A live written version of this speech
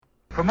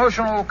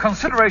Promotional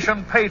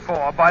consideration paid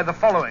for by the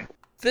following.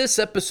 This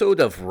episode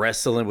of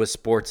Wrestling with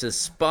Sports is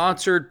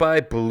sponsored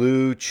by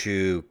Blue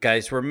Chew.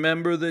 Guys,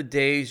 remember the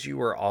days you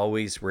were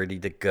always ready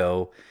to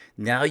go?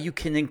 Now you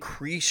can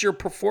increase your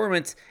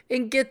performance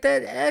and get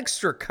that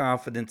extra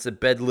confidence in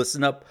bed.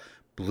 Listen up,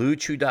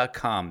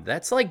 BlueChew.com.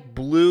 That's like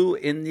blue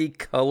in the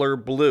color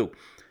blue.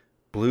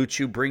 Blue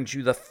Chew brings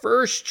you the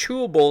first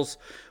chewables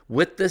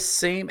with the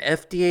same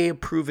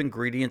FDA-approved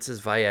ingredients as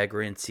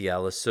Viagra and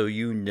Cialis, so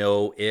you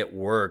know it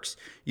works.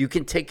 You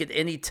can take it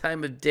any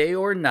time of day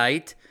or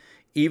night,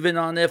 even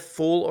on a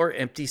full or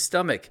empty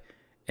stomach.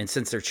 And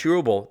since they're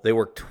chewable, they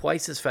work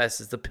twice as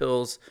fast as the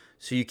pills,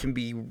 so you can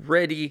be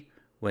ready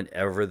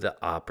whenever the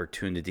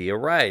opportunity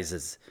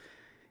arises.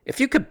 If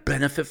you could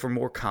benefit from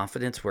more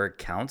confidence where it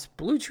counts,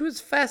 Blue Chew is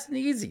fast and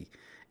easy,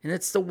 and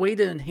it's the way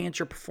to enhance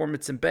your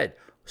performance in bed.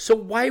 So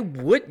why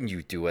wouldn't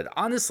you do it?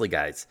 Honestly,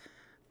 guys,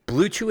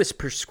 Blue Chew is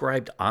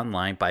prescribed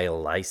online by a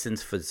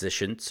licensed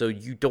physician, so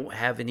you don't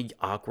have any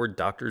awkward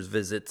doctor's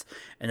visits,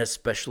 and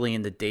especially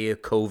in the day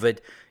of COVID,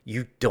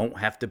 you don't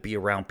have to be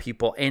around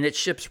people, and it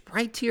ships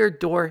right to your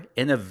door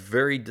in a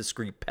very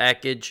discreet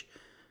package.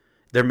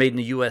 They're made in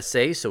the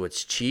USA, so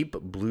it's cheap.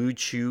 Blue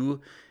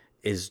Chew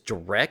is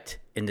direct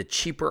and the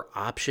cheaper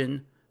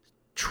option.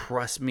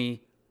 Trust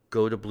me,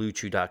 go to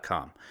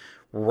BlueChew.com.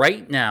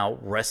 Right now,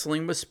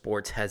 Wrestling with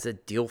Sports has a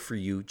deal for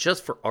you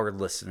just for our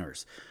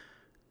listeners.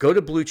 Go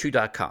to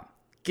BlueChew.com.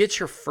 Get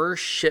your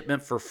first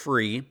shipment for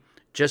free.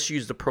 Just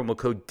use the promo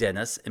code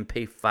Dennis and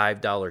pay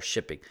 $5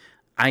 shipping.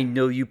 I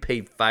know you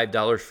paid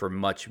 $5 for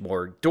much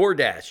more.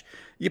 DoorDash,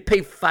 you pay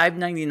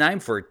 $5.99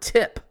 for a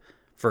tip,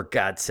 for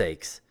God's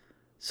sakes.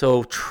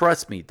 So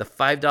trust me, the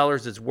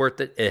 $5 is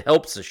worth it. It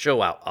helps the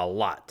show out a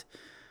lot.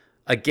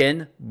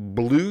 Again,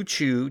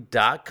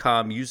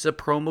 BlueChew.com. Use the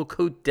promo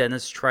code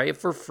Dennis. Try it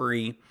for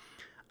free.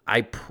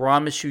 I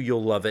promise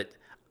you'll love it.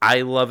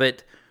 I love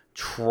it.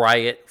 Try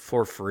it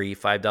for free.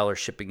 $5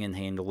 shipping and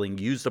handling.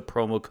 Use the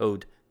promo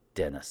code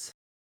Dennis.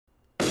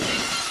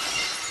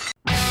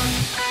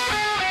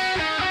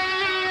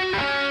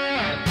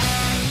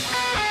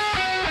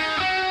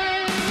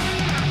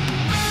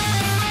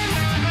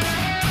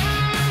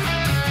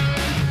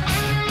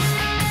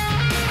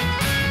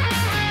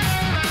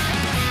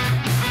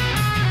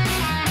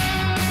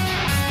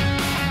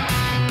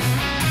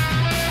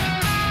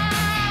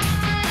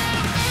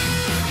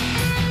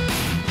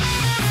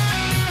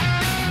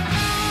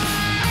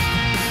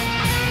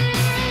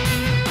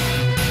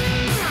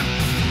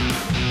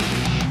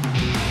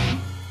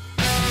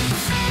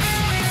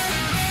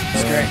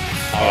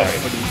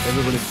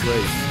 Everybody's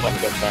great.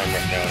 Fucked up time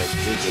right now. It's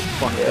a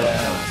fucked up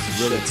time.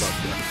 It's really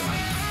fucked up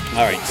time.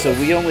 All right, so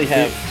we only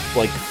have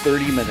like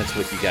 30 minutes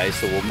with you guys,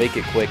 so we'll make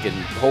it quick, and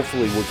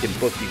hopefully we can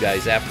book you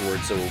guys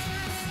afterwards so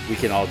we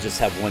can all just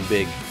have one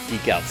big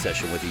geek out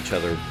session with each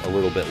other a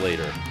little bit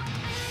later.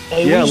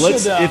 Hey, yeah,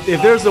 let's.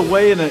 If there's a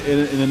way in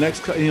the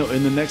next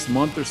in the next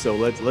month or so,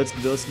 let's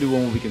do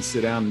one where we can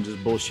sit down and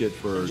just bullshit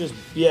for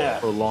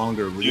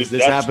longer. Because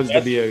this happens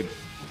to be a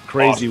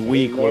crazy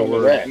week where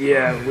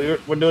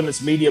we're doing this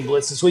media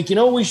blitz this week. You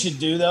know what we should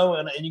do though,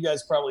 and you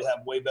guys probably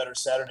have way better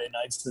Saturday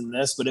nights than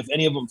this, but if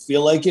any of them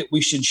feel like it,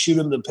 we should shoot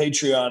them the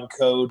Patreon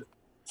code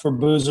for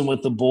Boozing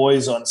with the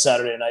Boys on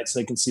Saturday night so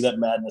they can see that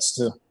madness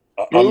too.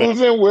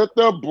 Boozing with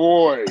the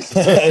Boys.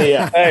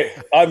 Yeah. Hey,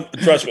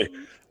 trust me,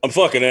 I'm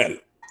fucking in.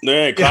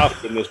 There ain't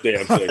coffee in this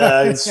damn thing.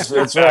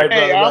 That's right,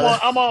 hey, brother.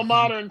 I'm on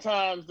Modern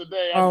Times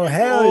today. Oh,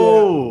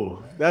 hell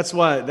yeah. That's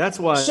why.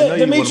 Shit,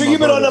 Dimitri, you've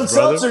been on them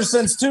seltzers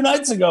since 2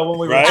 nights ago when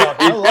we were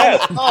talking. I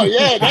love it. Oh,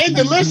 yeah, they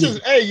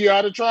delicious. Hey, you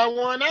ought to try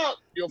one out.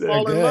 You'll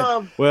fall in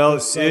love. Well,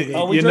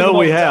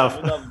 we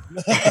have.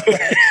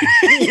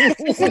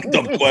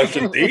 Dumb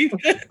question, Steve.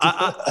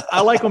 I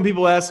like when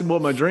people ask me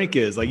what my drink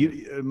is. Like,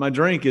 my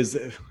drink is,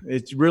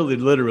 it's really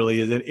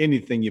literally is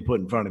anything you put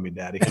in front of me,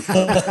 Daddy.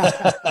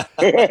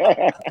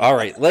 All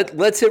right,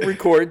 let's hit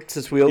record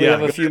since we only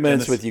have a few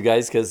minutes with you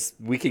guys because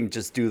we can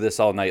just do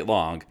this all night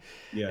long.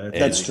 Yeah,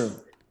 that's true.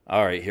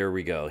 All right, here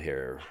we go.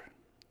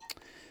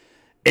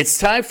 It's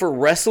time for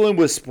Wrestling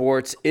with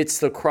Sports. It's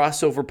the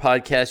crossover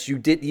podcast you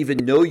didn't even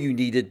know you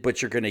needed,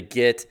 but you're going to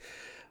get.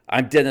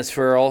 I'm Dennis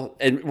Farrell.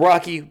 And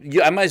Rocky,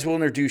 I might as well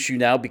introduce you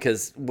now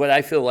because what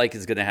I feel like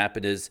is going to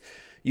happen is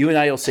you and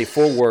I will say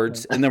 4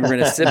 words, and then we're going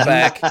to sit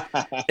back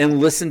and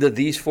listen to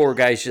these 4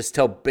 guys just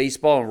tell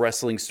baseball and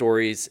wrestling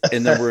stories,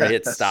 and then we're going to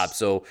hit stop.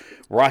 So,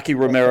 Rocky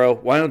Romero,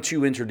 why don't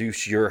you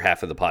introduce your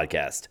half of the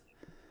podcast?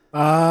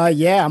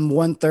 I'm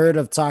 1/3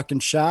 of Talking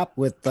Shop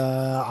with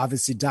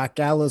obviously Doc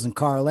Gallows and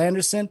Carl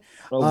Anderson.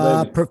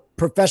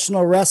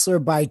 Professional wrestler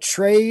by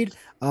trade,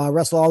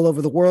 wrestle all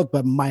over the world,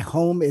 but my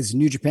home is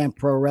New Japan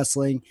Pro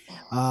Wrestling.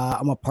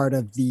 I'm a part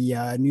of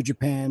the New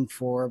Japan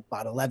for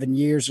about 11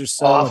 years or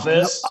so.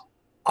 Office.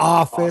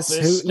 Office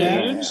hoot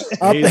now. He's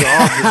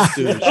office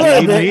dude.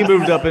 He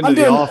moved up into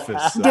the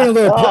office. I'm doing a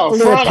little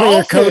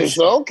player coach.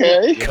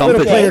 Okay. A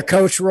little player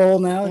coach role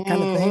now,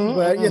 kind of thing.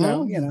 But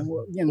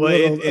a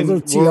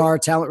little TR,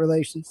 talent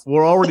relations.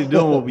 We're already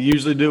doing what we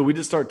usually do. We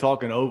just start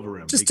talking over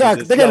him. Just talk.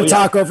 They're going to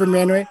talk over me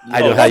anyway.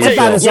 I know how you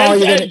feel.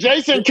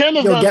 Jason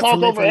Kendall's going to talk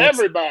over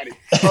everybody.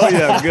 Oh,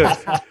 yeah, good.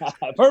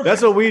 Perfect.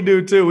 That's what we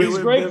do, too. He's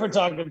great for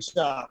talking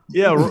shop.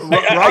 Yeah.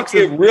 I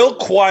get real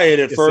quiet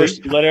at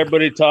first, let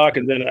everybody talk,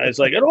 and then it's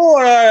like,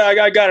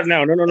 I got it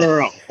now. No.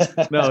 No,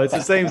 it's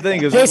the same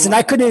thing. Jason,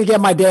 I couldn't even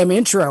get my damn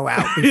intro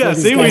out. Yeah,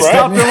 see, we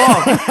stopped him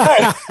off.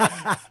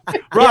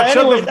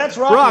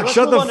 Rock,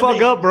 shut the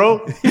fuck up,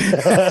 bro.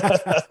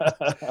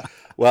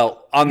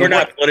 Well, we're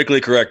not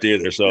politically correct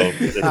either, so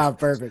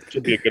perfect.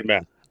 Should be a good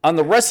match. On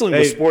the wrestling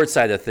with sports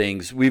side of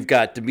things, we've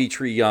got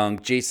Dimitri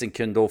Young, Jason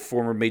Kendall,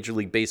 former Major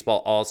League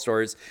Baseball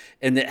All-Stars,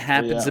 and it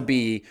happens to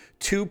be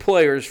two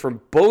players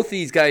from both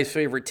these guys'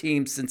 favorite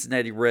teams,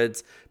 Cincinnati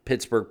Reds,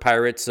 Pittsburgh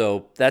Pirates.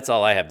 So that's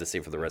all I have to say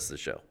for the rest of the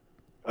show.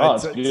 Oh,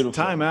 it's beautiful.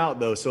 Time out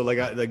though. So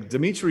like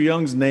Dimitri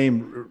Young's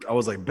name, I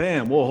was like,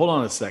 bam. Well, hold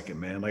on a second,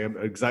 man.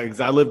 Like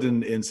I lived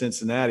in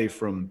Cincinnati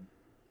from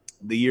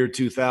the year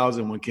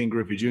 2000 when Ken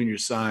Griffey Jr.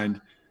 signed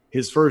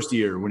his first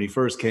year when he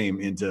first came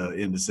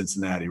into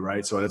Cincinnati,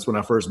 right? So that's when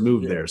I first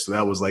moved there. So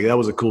that was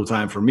a cool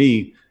time for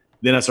me.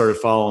 Then I started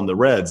following the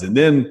Reds, and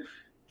then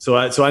so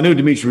I knew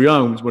Dimitri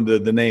Young when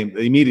the name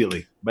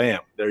immediately. Bam,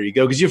 there you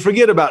go. Because you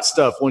forget about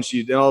stuff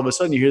then all of a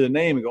sudden you hear the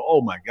name and go,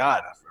 oh my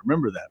God, I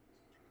remember that.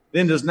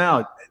 Then just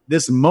now,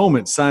 this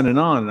moment signing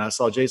on, and I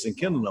saw Jason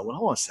Kendall. And I went,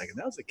 hold on a second,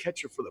 that was a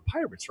catcher for the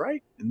Pirates,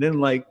 right? And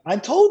then I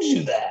told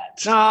you that.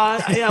 Nah,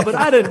 yeah, but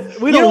I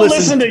didn't. We don't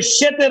listen to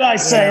shit that I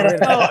say.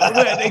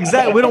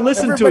 Exactly, we don't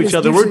listen to each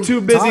other. We're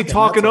too busy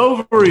talking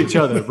over each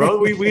other, bro.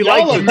 We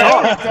like to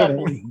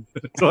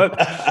talk.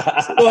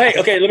 Well, hey,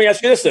 okay, let me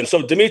ask you this then.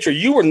 So, Dimitri,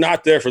 you were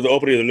not there for the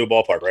opening of the new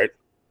ballpark, right?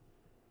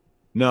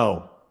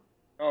 No.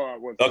 Oh, I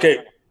was. Okay.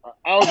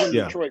 I was in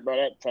Detroit by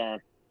that time.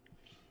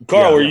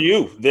 Carl, were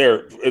you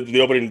there at the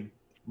opening?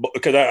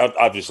 Because I'm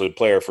obviously a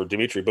player for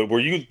Dimitri, but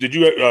did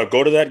you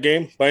go to that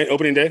game by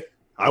opening day?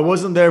 I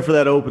wasn't there for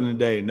that opening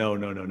day. No. I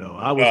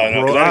was.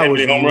 I didn't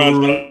hit home runs,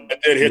 but I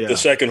did hit the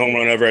second home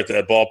run ever at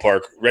that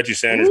ballpark. Reggie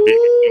Sanders beat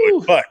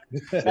me. But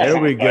there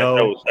we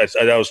go. I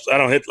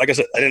don't hit. Like I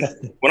said, I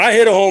didn't. When I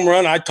hit a home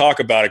run, I talk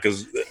about it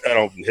because I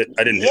didn't hit.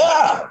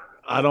 Yeah.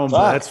 I don't.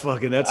 That's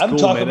fucking. That's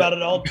cool. I'm about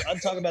it all. I'm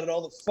talking about it all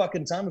the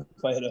fucking time if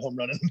I hit a home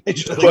run in the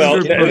major league. Well,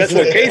 and that's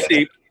what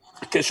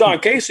Sean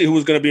Casey, who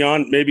was going to be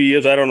on, maybe he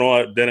is. I don't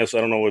know. Dennis,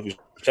 I don't know what he's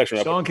texting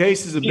up. Sean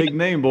Casey's a big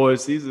name,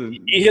 boys. He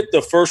hit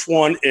the first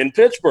one in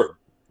Pittsburgh,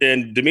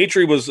 and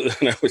Dimitri was.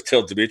 And I always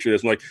tell Dimitri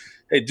this. I'm like,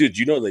 hey, dude,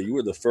 you know that you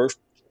were the first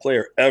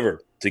player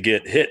ever to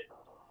get hit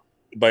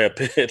by a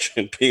pitch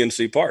in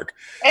PNC Park.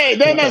 Hey,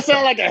 doesn't that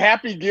sound like a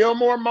Happy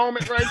Gilmore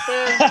moment right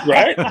there?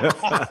 Right?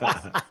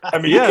 I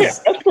mean, yes.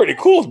 That's pretty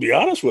cool to be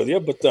honest with you.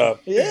 But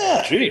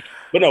gee.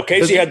 But no,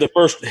 Casey had the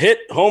first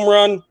hit, home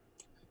run,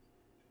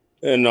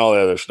 and all the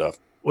other stuff.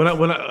 When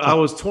I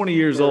was 20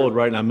 years old,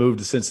 right, and I moved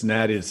to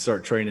Cincinnati to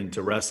start training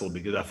to wrestle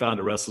because I found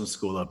a wrestling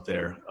school up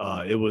there.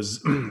 It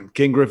was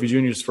Ken Griffey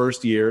Jr.'s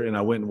first year, and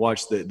I went and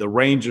watched the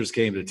Rangers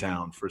came to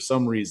town for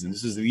some reason.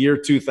 This is the year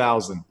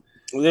 2000.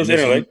 There's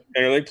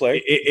interleague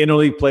play.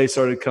 Interleague play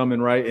started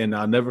coming, right? And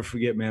I'll never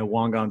forget, man,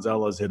 Juan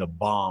Gonzalez hit a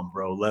bomb,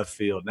 bro, left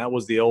field. And that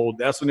was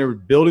that's when they were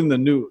building the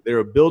new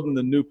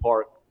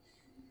park.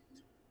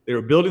 They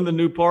were building the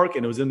new park,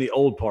 and it was in the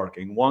old park.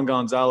 And Juan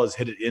Gonzalez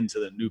hit it into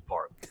the new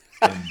park.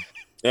 And,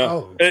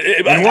 Juan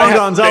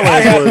Gonzalez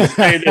I have to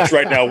say this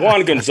right now.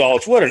 Juan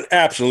Gonzalez, what an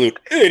absolute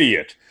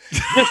idiot.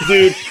 This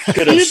dude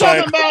could have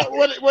signed. You talking about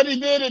what he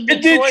did in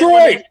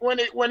Detroit?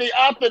 When he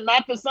opted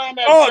not to sign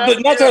that.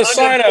 Not to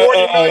sign a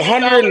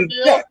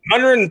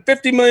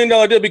 $150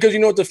 million deal because you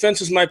know what, the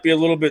fences might be a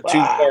little bit too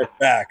far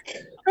back.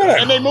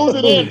 And they moved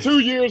it in 2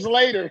 years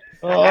later.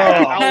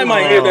 Every time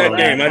I hear that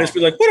name, I just be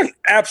like, what an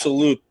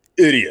absolute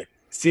idiot.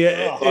 See,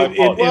 in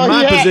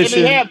my position,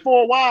 he had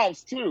 4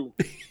 wives too.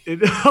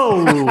 Even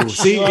better.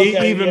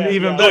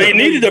 He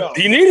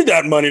needed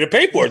that money to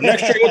pay for it.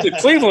 Next year he went to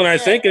Cleveland, I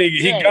think, and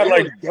he got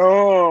like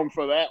dumb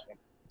for that one.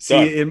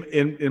 See,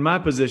 in my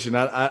position,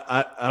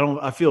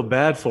 I feel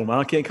bad for him.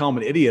 I can't call him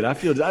an idiot. I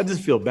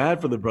just feel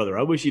bad for the brother.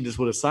 I wish he just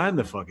would have signed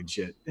the fucking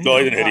shit. No,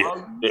 he's an idiot.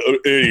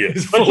 Idiot.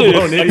 You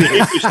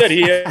said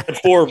he had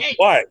 4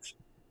 wives.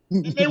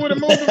 They would have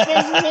moved the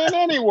fences in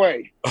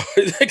anyway.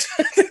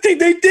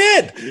 They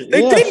did.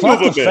 They did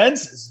move the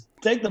fences.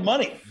 Take the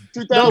money.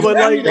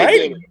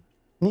 Right?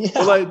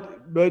 Yeah.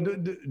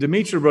 But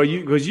Dimitri, bro,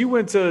 because you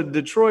went to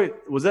Detroit,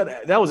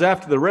 that was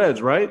after the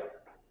Reds, right?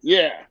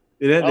 Yeah.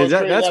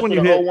 That's when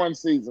you hit 01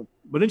 season.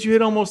 But didn't you hit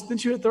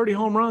 30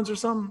 home runs or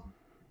something?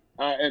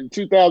 In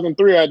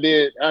 2003, I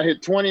did. I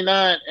hit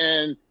 29,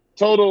 and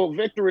total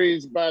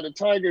victories by the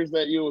Tigers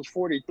that year was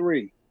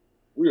 43.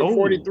 We were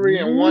 43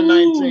 and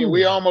 119.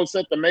 We almost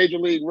set the major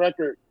league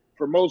record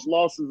for most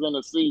losses in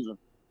a season.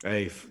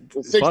 Hey,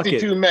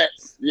 62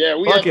 Mets. Yeah,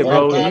 fuck it,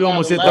 bro. You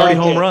almost hit 30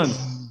 home runs.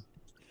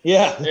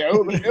 Yeah.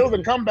 It was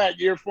a comeback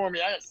year for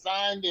me. I got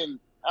signed and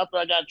after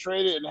I got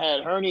traded and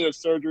had hernia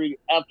surgery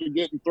after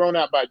getting thrown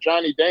out by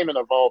Johnny Damon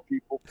of all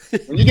people.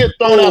 When you get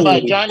thrown out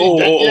by Johnny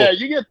Damon,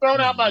 you get thrown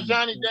out by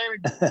Johnny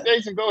Damon.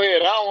 Jason, go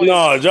ahead.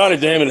 Johnny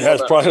Damon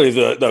has probably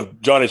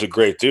Johnny's a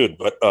great dude,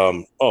 but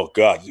oh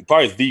God,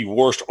 probably the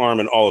worst arm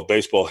in all of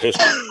baseball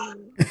history.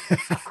 He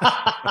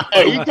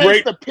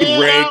takes the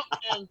pin out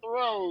and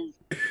throws.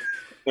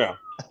 Yeah.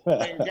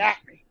 And got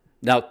me.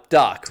 Now,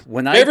 Doc,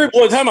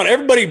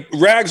 everybody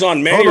rags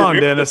on Manny. Hold on,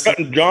 Dennis.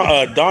 Cutting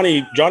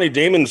Johnny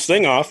Damon's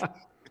thing off,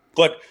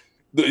 but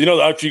I don't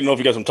know if you guys know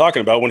what I'm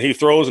talking about when he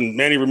throws and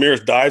Manny Ramirez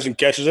dives and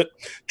catches it.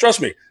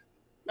 Trust me,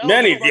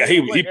 Manny.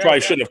 He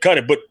probably shouldn't have cut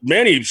it, but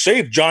Manny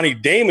saved Johnny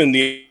Damon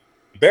the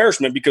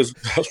embarrassment because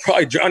that was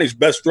probably Johnny's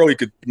best throw he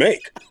could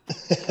make.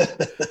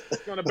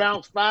 It's going to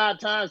bounce 5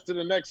 times to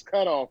the next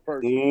cutoff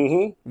person.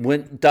 Mm-hmm.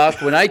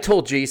 When I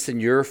told Jason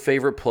your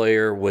favorite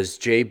player was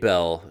Jay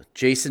Bell,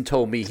 Jason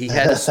told me he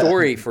had a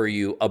story for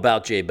you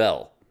about Jay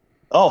Bell.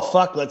 Oh,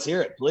 fuck. Let's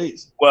hear it,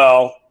 please.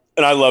 Well,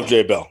 and I love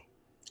Jay Bell.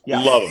 Yeah.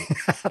 Love him.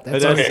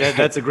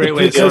 That's a great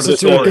way to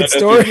start the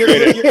story.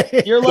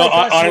 You're like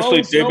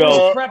honestly, Jay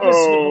Bell. Preface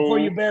it before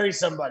you bury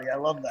somebody. I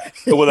love that.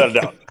 Without a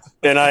doubt.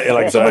 And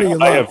like I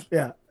said,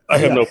 I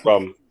have no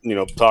problem,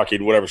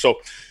 talking, whatever.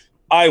 So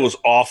I was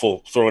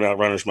awful throwing out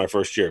runners my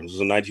first year. This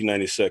was in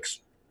 1996.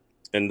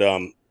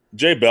 And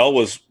Jay Bell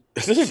this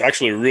is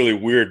actually really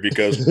weird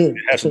because it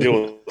has to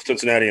deal with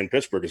Cincinnati and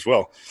Pittsburgh as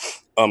well.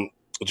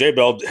 Jay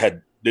Bell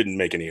didn't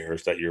make any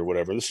errors that year,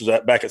 whatever. This was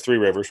back at Three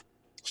Rivers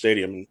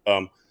Stadium.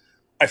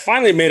 I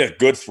finally made a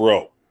good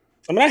throw.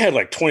 I mean, I had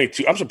like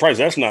 22. I'm surprised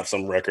that's not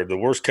some record. The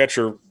worst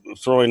catcher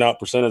throwing out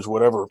percentage,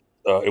 whatever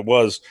it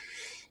was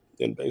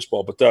in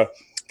baseball. But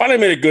finally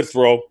made a good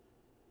throw.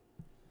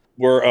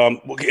 Where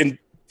in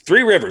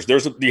Three Rivers,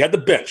 you had the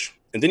bench,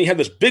 and then you had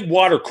this big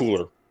water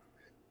cooler,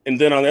 and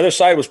then on the other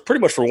side was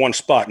pretty much for one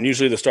spot, and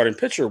usually the starting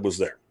pitcher was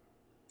there.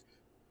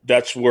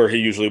 That's where he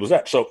usually was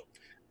at. So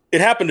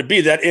it happened to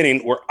be that inning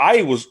where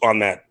I was on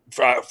that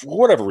for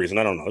whatever reason.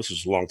 I don't know. This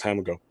was a long time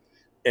ago,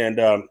 and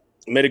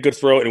made a good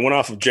throw, and it went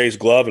off of Jay's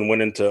glove and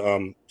went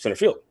into center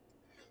field.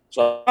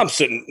 So I'm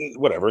sitting,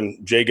 whatever,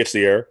 and Jay gets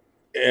the error,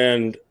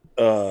 and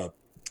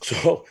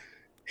so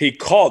he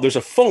called. There's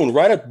a phone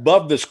right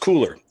above this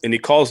cooler, and he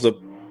calls the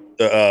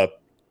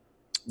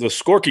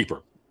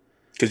scorekeeper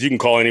because you can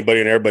call anybody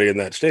and everybody in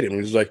that stadium.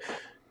 And he's like,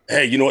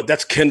 "Hey, you know what?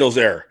 That's Kendall's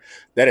error.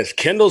 That is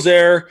Kendall's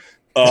error.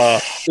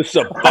 This is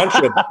a bunch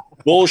of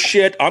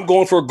bullshit. I'm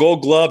going for a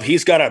Gold Glove.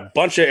 He's got a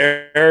bunch of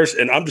errors,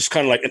 and I'm just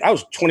kind of like." And I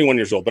was 21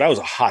 years old, but I was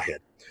a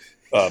hothead.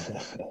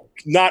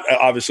 Not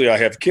obviously, I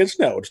have kids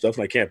now and stuff,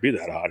 and I can't be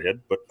that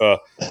hothead. But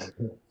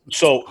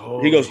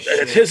so he goes,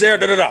 "It's his error."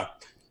 Da da da.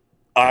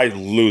 I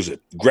lose it.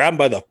 Grab him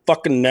by the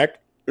fucking neck.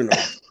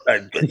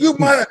 I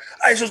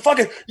said,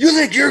 "Fucking, you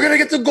think you're gonna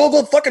get the Gold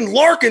Glove? Fucking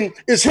Larkin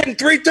is hitting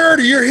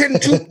 330. You're hitting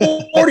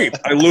 240."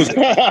 I lose it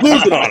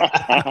on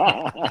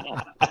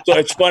him. So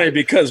it's funny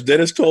because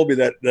Dennis told me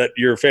that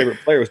your favorite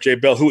player was Jay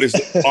Bell, who is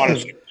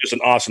honestly just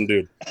an awesome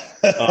dude.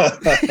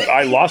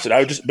 I lost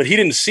it. But he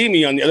didn't see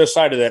me on the other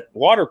side of that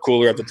water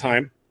cooler at the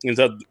time. He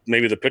thought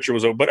maybe the pitcher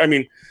was over. But I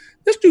mean,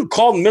 this dude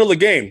called in the middle of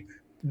the game.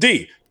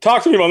 D,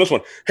 talk to me on this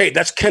one. Hey,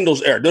 that's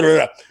Kendall's error. Da, da,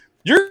 da.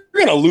 You're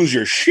gonna lose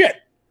your shit.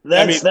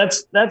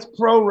 That's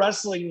pro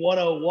wrestling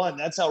 101.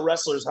 That's how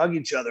wrestlers hug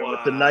each other with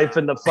the knife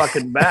in the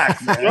fucking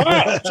back, man.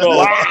 Yeah.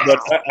 So,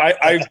 but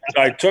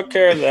I took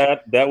care of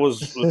that. That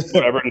was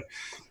whatever. And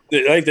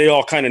I think they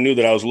all kind of knew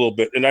that I was a little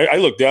bit. And I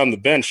looked down the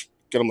bench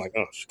and I'm like,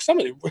 oh,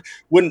 somebody.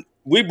 When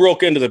we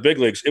broke into the big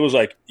leagues, it was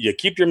like you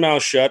keep your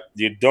mouth shut.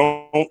 You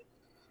don't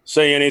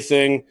say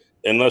anything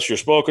unless you're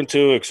spoken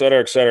to, et cetera,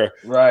 et cetera.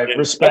 Right. And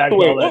respect.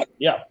 All that.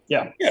 Yeah.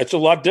 Yeah. Yeah. It's a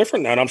lot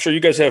different now. And I'm sure you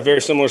guys have very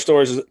similar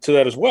stories to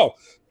that as well.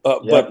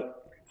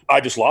 But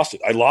I just lost it.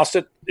 I lost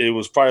it. It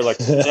was probably like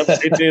 7th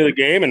of the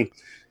game, and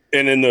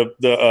in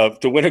the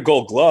to win a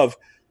Gold Glove,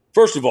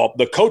 first of all,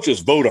 the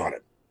coaches vote on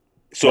it.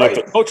 So if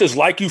the coaches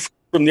like you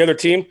from the other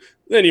team,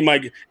 then you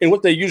might. And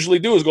what they usually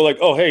do is go like,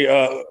 "Oh, hey,"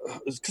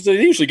 because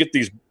they usually get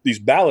these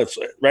ballots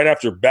right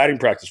after batting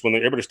practice when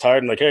everybody's tired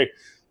and like, "Hey."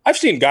 I've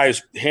seen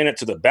guys hand it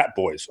to the bat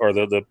boys or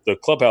the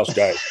clubhouse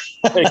guys.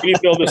 Hey, can you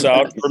fill this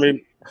out for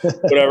me?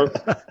 Whatever.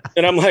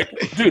 And I'm like,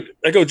 dude,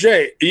 I go,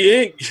 Jay,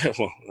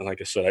 well, like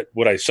I said,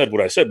 what I said,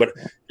 but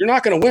you're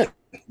not going to win.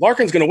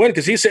 Larkin's going to win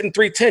because he's hitting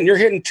 310. You're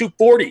hitting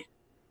 240.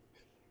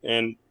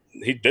 And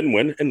he didn't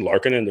win, and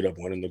Larkin ended up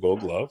winning the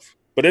Gold Glove.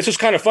 But it's just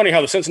kind of funny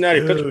how the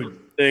Cincinnati Pittsburgh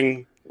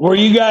thing. Were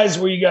you guys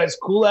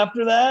cool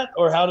after that,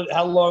 or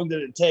how long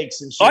did it take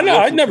since? Oh no,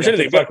 I'd never said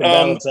anything. But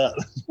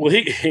well,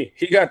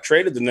 he got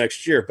traded the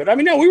next year. But I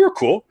mean, no, we were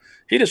cool.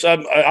 He just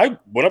I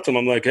went up to him.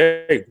 I'm like,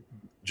 hey,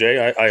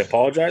 Jay, I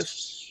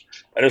apologize.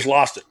 I just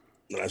lost it.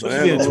 And I said,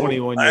 I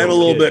am a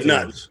little bit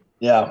nuts.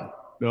 Yeah.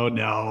 No,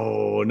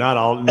 not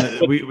all.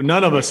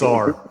 None of us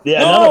are. Yeah,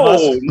 none of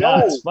us are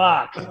nuts.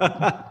 Fuck.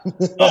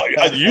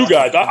 You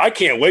guys, I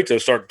can't wait to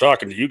start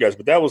talking to you guys.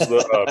 But that was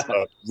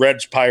the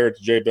Reds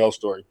Pirates Jay Bell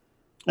story.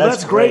 Well,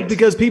 that's great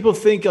because people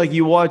think like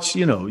you watch,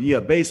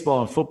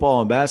 baseball and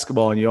football and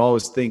basketball, and you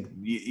always think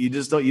you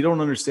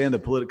don't understand the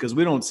political, because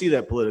we don't see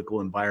that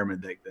political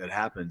environment that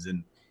happens,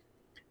 and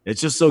it's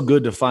just so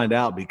good to find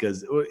out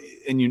because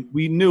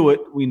we knew it,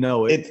 we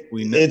know it,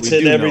 it's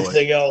in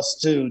everything else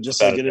too,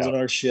 just like it is in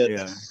our shit.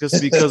 Yeah,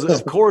 because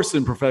of course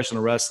in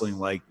professional wrestling,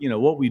 like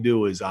what we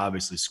do is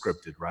obviously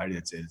scripted, right?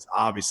 It's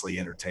obviously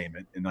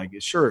entertainment, and like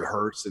it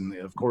hurts, and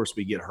of course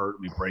we get hurt,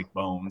 we break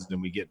bones,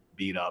 and we get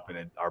beat up,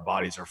 and our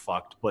bodies are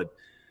fucked. But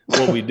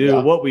what we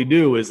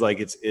do is like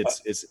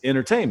it's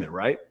entertainment,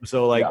 right?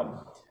 So like. Yeah.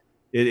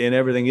 And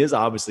everything is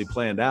obviously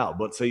planned out,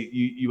 but so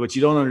what you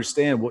don't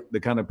understand what the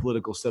kind of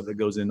political stuff that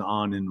goes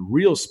on in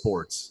real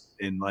sports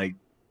and like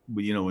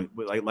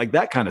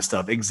that kind of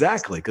stuff.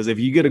 Exactly. Because if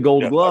you get a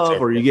gold glove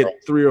or you get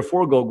 3 or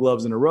 4 gold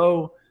gloves in a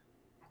row,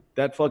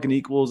 that fucking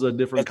equals a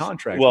different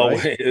contract. Well,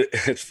 right?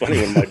 It's funny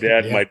when my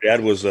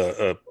dad was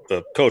a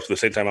coach at the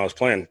same time I was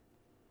playing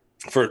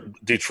for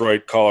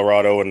Detroit,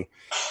 Colorado, and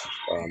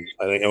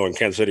I think in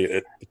Kansas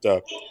City.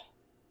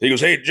 He goes,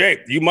 "Hey,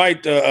 Jake, you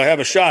might have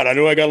a shot. I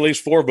know I got at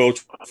least 4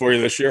 votes for you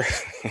this year."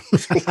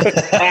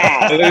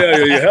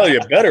 Hell,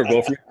 you better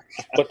vote for me.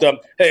 But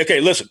hey,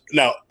 okay, listen.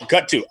 Now,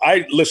 cut to.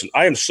 I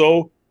am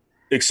so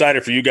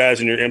excited for you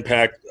guys and your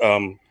Impact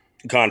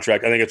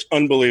contract. I think it's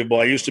unbelievable.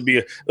 I used to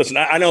be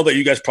I know that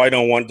you guys probably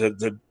don't want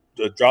to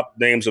drop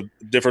names of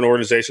different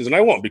organizations, and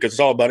I won't because it's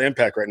all about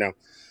Impact right now.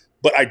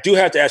 But I do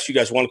have to ask you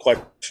guys one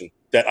question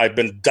that I've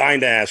been dying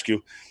to ask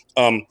you.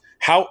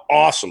 How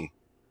awesome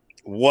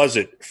was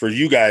it for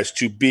you guys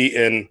to be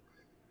in,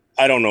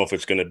 I don't know if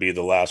it's going to be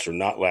the last or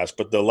not last,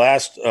 but the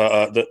last,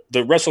 the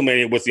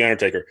WrestleMania with The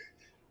Undertaker.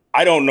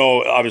 I don't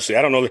know, obviously,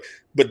 I don't know,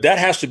 but that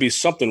has to be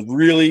something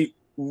really,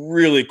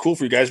 really cool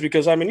for you guys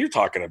because, I mean, you're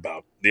talking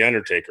about The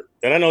Undertaker.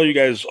 And I know you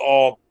guys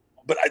all,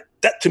 but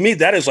that to me,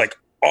 that is like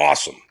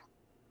awesome.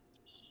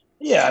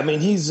 Yeah, I mean,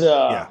 he's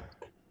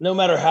no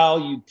matter how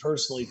you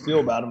personally feel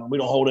about him, we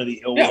don't hold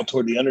any ill will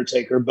toward The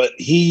Undertaker, but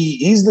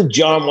he's the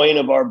John Wayne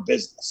of our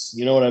business.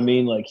 You know what I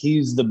mean? Like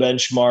he's the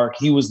benchmark.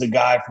 He was the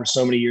guy for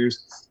so many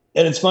years.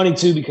 And it's funny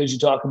too, because you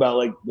talk about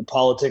like the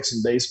politics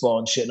in baseball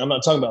and shit. And I'm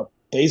not talking about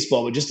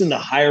baseball, but just in the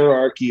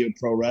hierarchy of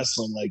pro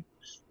wrestling. Like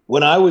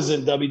when I was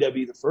in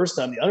WWE the first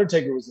time, The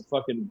Undertaker was the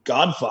fucking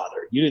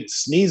godfather. You didn't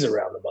sneeze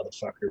around the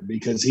motherfucker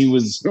because he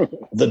was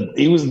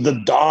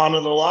the don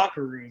of the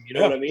locker room. You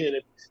know what I mean? And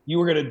if you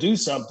were going to do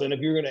something, if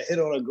you were going to hit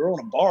on a girl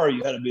in a bar,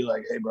 you had to be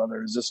like, "Hey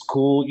brother, is this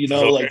cool?" You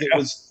know, like it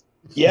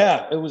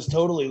was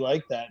totally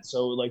like that.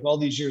 So like all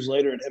these years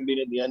later and him being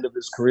at the end of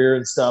his career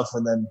and stuff.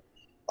 And then,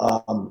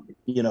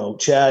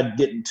 Chad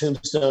getting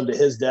tombstone to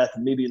his death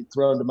and me being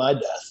thrown to my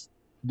death,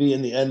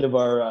 being the end of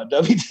our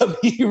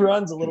WWE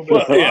runs a little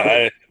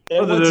bit.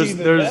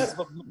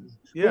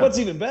 What's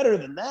even better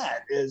than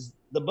that is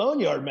the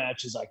Boneyard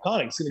match is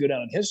iconic. It's going to go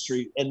down in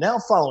history. And now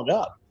followed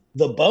up,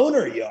 the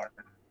Boner Yard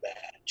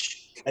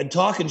match and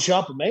Talking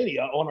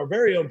Shop-A-Mania on our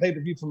very own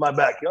pay-per-view from my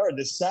backyard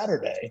this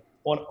Saturday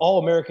on all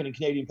American and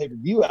Canadian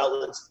pay-per-view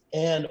outlets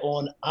and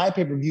on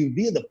iPay-per-view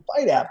via the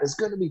Fight app is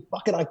going to be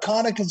fucking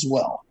iconic as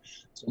well.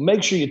 So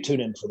make sure you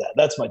tune in for that.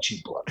 That's my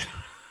cheap plug.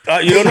 No.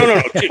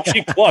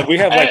 Cheap plug. We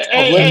have like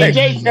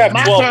Jason,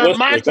 my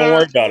turn. Don't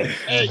worry about it.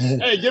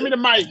 Hey, give me the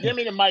mic. Take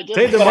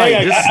the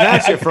mic. Just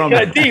snatch it from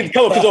me.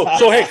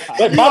 So hey,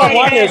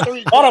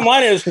 bottom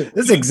line is this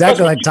is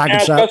exactly like Talking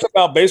Shop. That's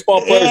about baseball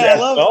players as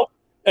well.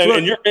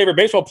 And your favorite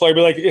baseball player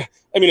be like,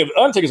 I mean, if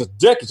Undertaker's a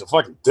dick, he's a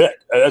fucking dick.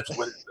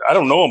 I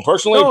don't know him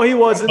personally. No, he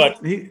wasn't.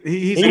 But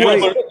he's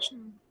great.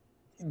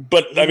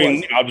 But I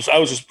mean, I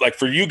was just like,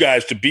 for you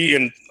guys to be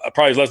in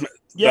probably less.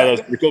 Yeah, that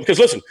was pretty cool. Because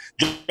listen,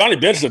 Johnny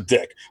Bench is a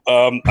dick.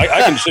 I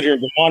can sit here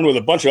and go on with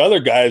a bunch of other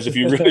guys if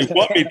you really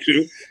want me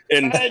to.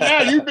 And hey,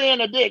 now you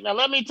being a dick. Now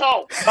let me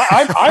talk.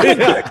 I'm a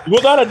dick.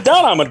 Without a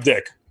doubt, I'm a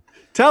dick.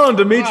 Tell him,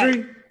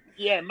 Dimitri. Right.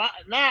 Yeah,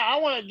 now I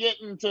want to get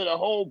into the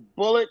whole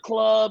Bullet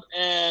Club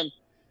and.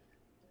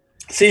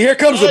 See, here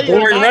comes the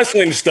boring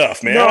wrestling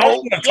stuff, man. I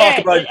want to talk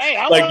about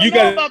like you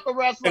guys about the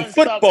wrestling and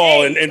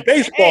football stuff. and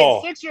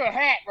baseball. Hey, fix your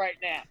hat right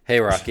now.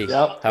 Hey, Rocky.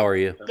 Yep. How are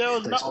you? There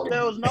was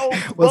no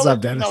What's up,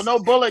 Dennis? No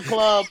Bullet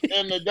Club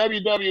in the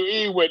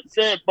WWE with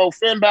both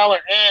Finn Balor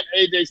and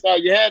AJ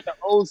Styles. You had the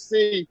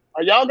OC.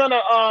 Are y'all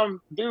gonna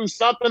do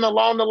something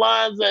along the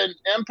lines of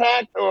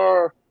Impact,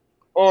 or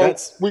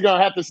we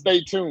gonna have to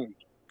stay tuned?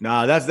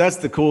 Nah, that's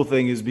the cool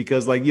thing is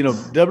because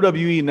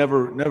WWE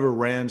never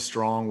ran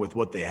strong with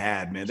what they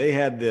had, man. They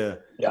had the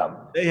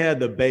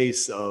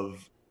base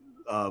of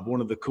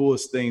one of the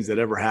coolest things that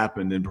ever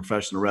happened in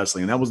professional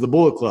wrestling, and that was the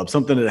Bullet Club.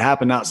 Something that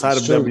happened outside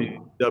of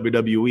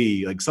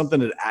WWE, like something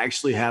that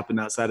actually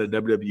happened outside of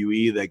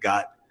WWE that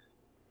got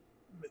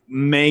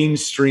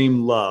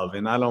mainstream love,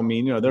 and I don't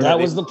mean that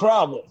was the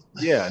problem.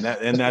 Yeah,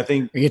 and I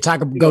think you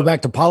go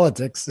back to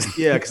politics.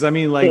 Yeah, because I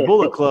mean, like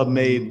Bullet Club.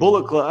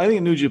 I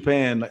think New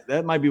Japan.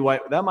 That might be why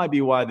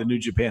the New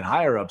Japan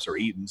higher ups are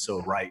eating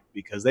so right,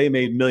 because they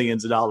made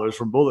millions of dollars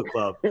from Bullet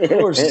Club. Of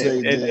course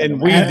they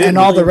did. And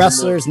all the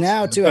wrestlers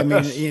now too. I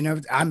mean,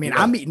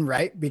 I'm eating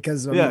right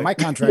because of my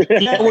contract.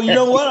 Yeah, well, you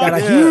know what? Got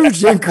a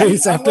huge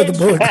increase after the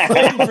Bullet Club.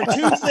 I'm waiting for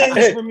 2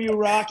 things from you,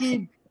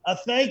 Rocky. A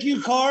thank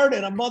you card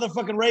and a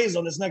motherfucking raise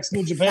on this next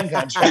New Japan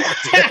contract.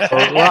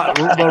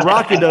 But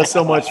Rocky does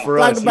so much for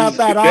us. Talk about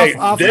that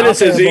off.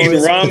 Dennis is eating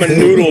ramen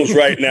noodles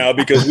right now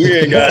because we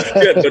ain't got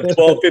shit but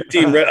 12,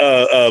 15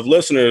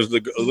 listeners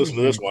to listen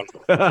to this one.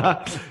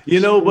 But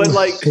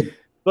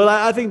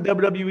I think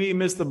WWE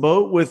missed the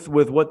boat with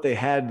what they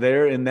had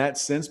there in that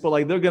sense. But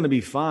like, they're going to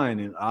be fine,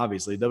 and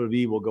obviously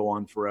WWE will go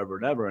on forever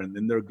and ever,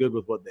 and they're good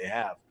with what they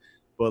have.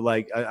 But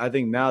like, I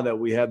think now that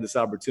we have this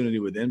opportunity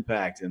with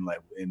Impact, and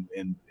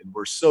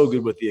we're so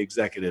good with the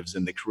executives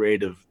and the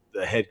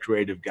head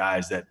creative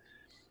guys, that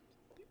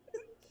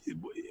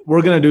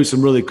we're going to do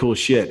some really cool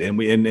shit. And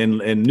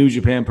New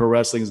Japan Pro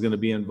Wrestling is going to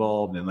be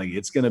involved, and like,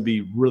 it's going to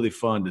be really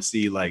fun to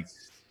see like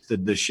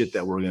the shit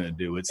that we're going to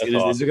do. Is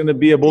it going to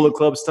be a Bullet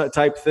Club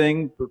type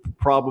thing?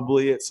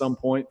 Probably at some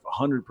point,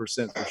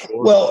 100% for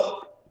sure.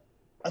 Well,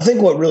 I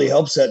think what really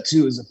helps that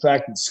too is the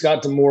fact that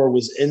Scott D'Amore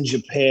was in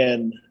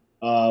Japan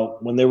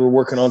when they were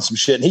working on some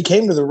shit. And he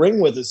came to the ring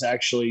with us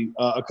actually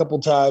a couple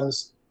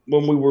times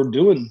when we were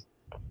doing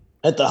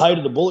at the height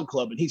of the Bullet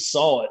Club, and he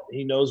saw it.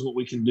 He knows what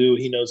we can do.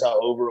 He knows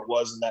how over it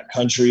was in that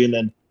country. And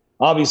then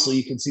obviously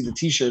you can see the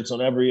t-shirts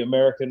on every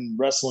American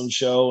wrestling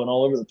show and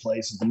all over the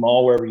place at the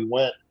mall, wherever he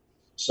went.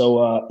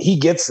 So he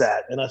gets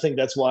that. And I think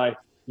that's why,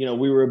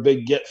 we were a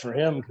big get for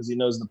him, because he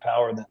knows the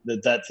power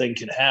that thing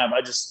can have.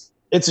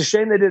 It's a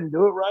shame they didn't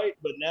do it right,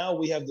 but now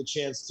we have the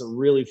chance to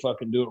really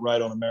fucking do it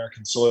right on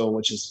American soil,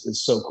 which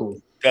is so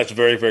cool. That's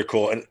very, very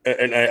cool. And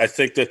I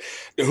think that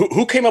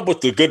who came up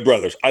with the Good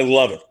Brothers? I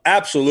love it.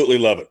 Absolutely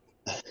love it.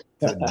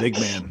 Big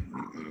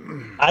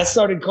man. I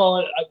started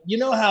calling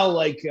it, how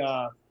like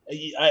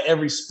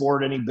every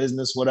sport, any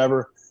business,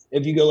 whatever,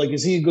 if you go like,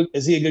 is he a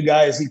good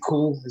guy? Is he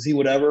cool? Is he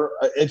whatever?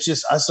 It's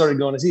just, I started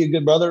going, is he a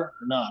good brother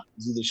or not?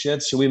 Is he the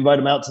shit? Should we invite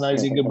him out tonight?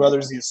 Is he a good brother?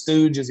 Is he a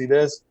stooge? Is he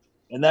this?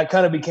 And that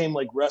kind of became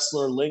like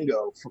wrestler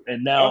lingo.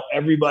 And now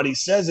everybody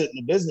says it in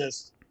the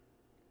business.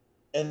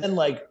 And then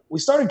like, we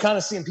started kind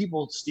of seeing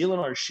people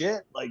stealing our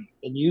shit, like,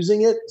 and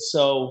using it.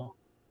 So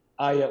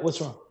what's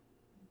wrong?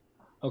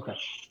 Okay.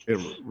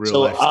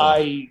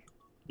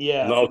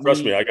 No,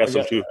 trust me, I got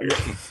some too here.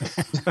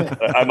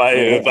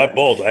 If I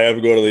bolt, I have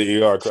to go to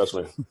the ER. Trust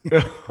me.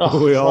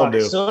 We all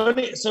do. So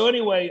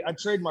anyway, I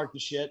trademarked the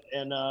shit,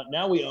 and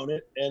now we own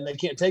it, and they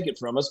can't take it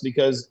from us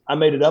because I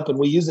made it up and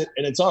we use it,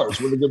 and it's ours.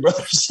 We're the Good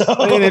Brothers. So.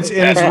 And it's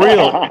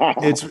real.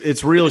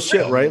 It's real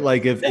shit, right?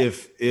 Like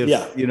if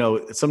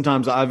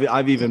sometimes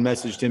I've even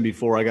messaged him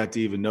before I got to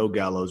even know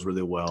Gallows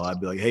really well.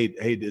 I'd be like, hey,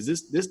 is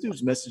this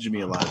dude's messaging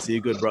me a lot? Is he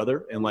a good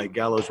brother? And like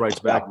Gallows writes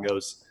back and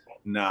goes,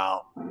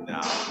 No,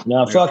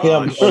 fuck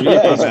him.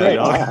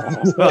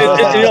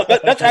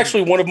 That's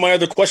actually one of my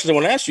other questions I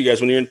want to ask you guys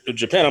when you're in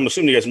Japan. I'm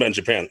assuming you guys met in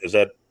Japan. Is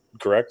that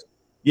correct?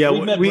 Yeah,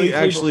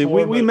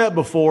 we met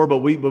before, but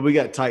we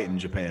got tight in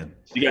Japan.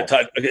 You got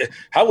tight. Okay.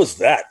 How was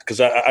that?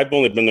 Because I've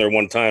only been there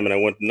one time, and I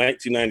went in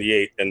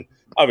 1998, and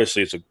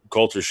obviously it's a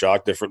culture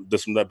shock, different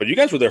this and that. But you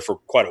guys were there for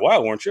quite a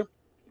while, weren't you?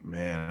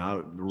 Man,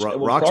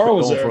 Rock's been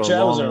going for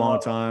a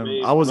long time.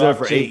 I was there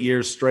for 8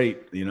 years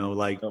straight.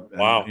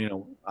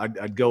 Wow.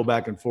 I'd go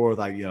back and forth.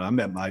 I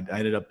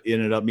ended up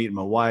meeting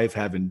my wife,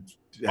 having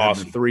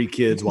 3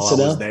 kids while I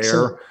was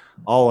there.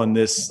 All in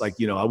this, I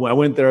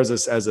went there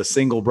as a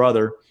single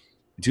brother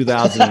in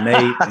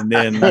 2008, and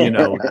then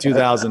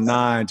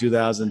 2009,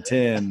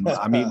 2010,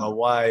 I meet my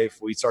wife.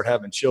 We start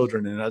having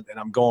children, and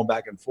I'm going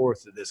back and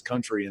forth to this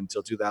country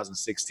until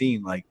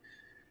 2016.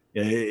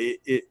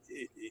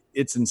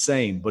 It's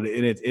insane, but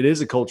it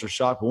is a culture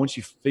shock. But once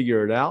you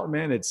figure it out,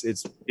 man, it's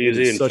such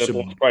a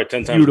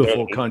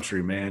beautiful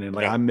country, man. And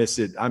I miss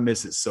it. I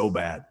miss it so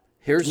bad.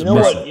 Here's the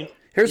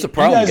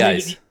problem,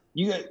 guys.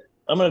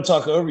 I'm going to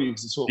talk over you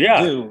because it's what we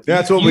do.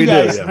 That's what we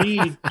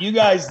do. You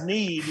guys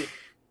need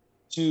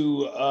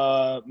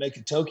to make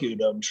a Tokyo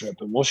Dome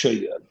trip, and we'll show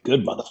you a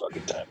good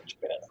motherfucking time in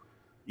Japan.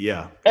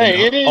 Yeah.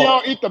 Hey, any of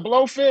y'all eat the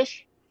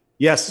blowfish?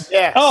 Yes.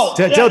 Yeah. Oh,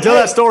 tell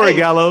that story,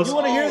 Gallows. You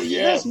want to hear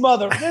this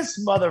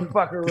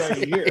motherfucker right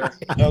here?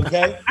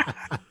 Okay.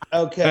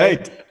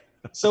 Hey.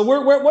 So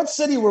what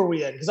city were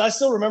we in? Because I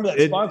still remember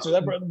that sponsor.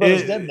 That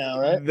brother's dead now,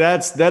 right?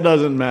 That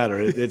doesn't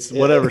matter. It's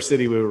whatever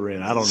city we were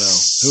in. I don't know. Who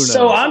knows?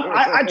 So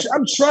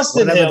I'm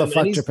trusting whatever him. The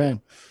fuck Japan.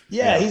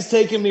 Yeah, he's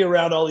taking me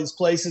around all these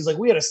places. Like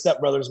we had a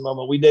Step Brothers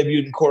moment. We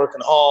debuted in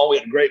Korakuen Hall. We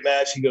had a great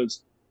match. He goes,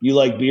 "You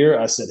like beer?"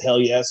 I said,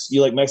 "Hell yes."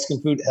 "You like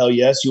Mexican food?" "Hell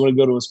yes." "You want to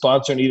go to a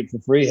sponsor and eat it for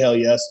free?" "Hell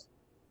yes."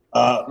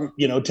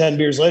 10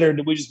 beers later,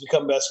 did we just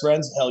become best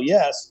friends? Hell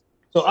yes.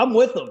 So I'm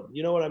with them.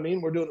 You know what I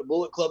mean? We're doing a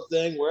Bullet Club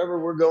thing. Wherever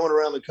we're going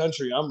around the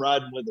country, I'm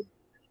riding with him.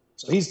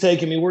 So he's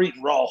taking me. We're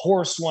eating raw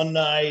horse one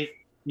night.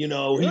 You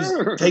know, he's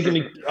taking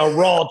me a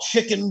raw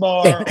chicken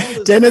bar.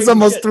 Dennis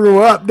almost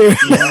threw up, dude.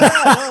 Yeah,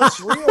 no, it's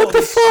real. What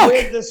the fuck?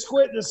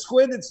 The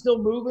squid that's still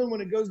moving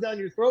when it goes down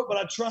your throat, but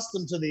I trust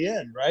them to the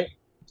end, right?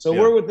 So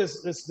Yeah. we're with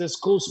this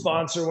cool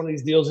sponsor, one of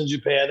these deals in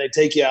Japan. They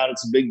take you out.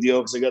 It's a big deal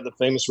because they got the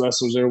famous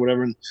wrestlers there or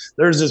whatever. And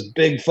there's this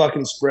big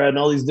fucking spread and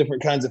all these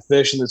different kinds of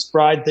fish. And this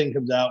fried thing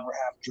comes out. We're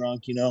half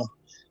drunk, you know.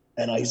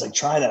 And he's like,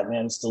 try that,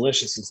 man. It's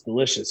delicious. It's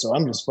delicious. So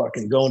I'm just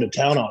fucking going to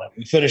town on it.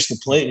 We finished the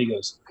plate and he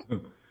goes,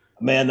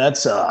 man,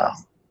 that's I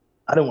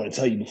don't want to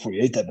tell you before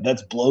you ate that, but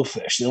that's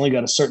blowfish. They only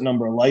got a certain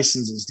number of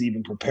licenses to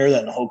even prepare that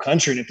in the whole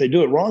country. And if they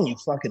do it wrong, you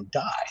fucking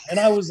die. And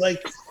I was like,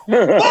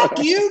 fuck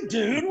you,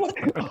 dude. What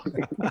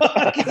the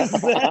fuck is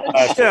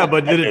that? Yeah,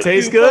 but did it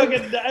taste good?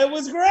 It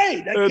was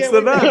great. It's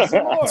the best.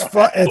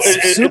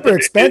 It's super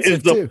expensive,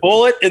 Is the too.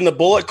 bullet in the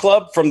Bullet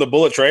Club from the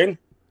Bullet Train?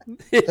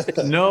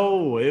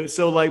 No,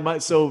 so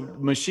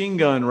Machine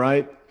Gun,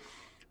 right,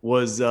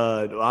 was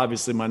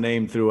obviously my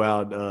name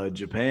throughout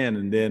Japan,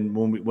 and then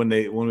when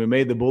we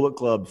made the Bullet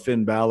Club,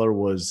 Finn Balor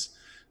was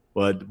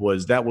at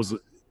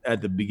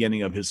the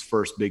beginning of his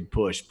first big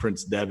push.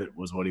 Prince Devitt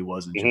was what he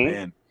was in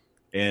Japan,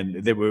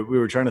 and we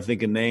were trying to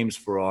think of names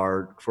for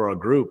our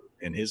group,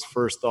 and his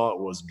first thought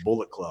was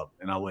Bullet Club,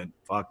 and I went,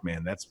 "Fuck,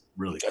 man, that's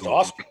really That's cool.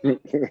 awesome."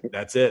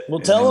 That's it." Well,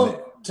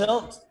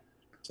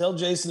 tell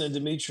Jason and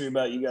Dimitri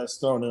about you guys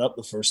throwing it up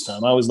the first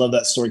time. I always love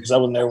that story because I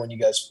wasn't there when you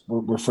guys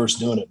were first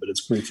doing it, but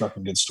it's a pretty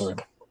fucking good story.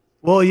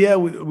 Well, yeah,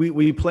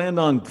 we planned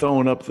on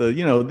throwing up the,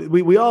 you know,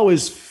 we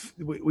always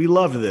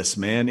loved this,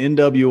 man.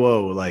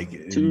 NWO, like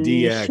and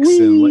DX,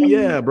 and like,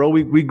 yeah, bro,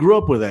 we grew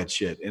up with that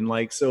shit, and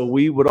like, so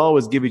we would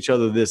always give each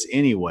other this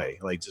anyway,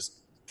 like just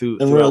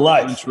in real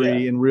life,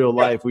 country, in real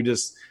life.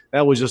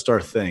 That was just our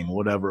thing,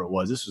 whatever it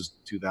was. This was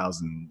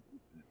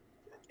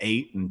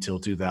 2008 until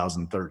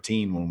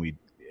 2013 when we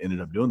ended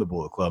up doing the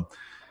Bullet Club.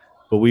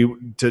 But we were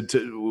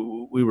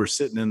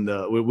sitting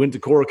we went to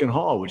Korakuen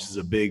Hall, which is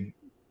a big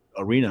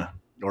arena,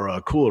 or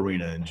a cool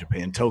arena in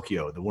Japan,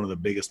 Tokyo, one of the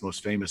biggest,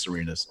 most famous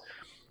arenas.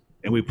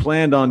 And we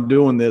planned on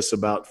doing this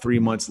about 3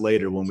 months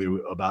later when we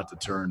were about to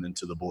turn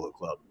into the Bullet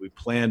Club. We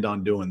planned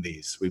on doing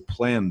these. We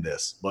planned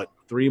this. But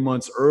 3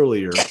 months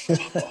earlier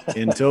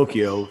in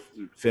Tokyo,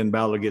 Finn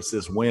Balor gets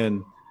this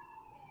win.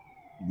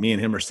 Me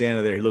and him are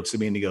standing there. He looks at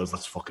me and he goes,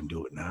 "Let's fucking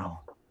do it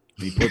now."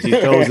 And he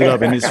throws it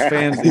up, and his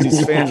fans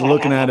are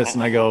looking at us,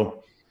 and I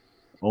go,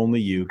 "Only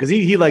you," because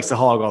he likes to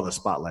hog all the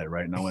spotlight,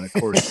 right? And I went, "Of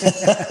course,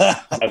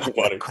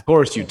 of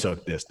course you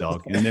took this,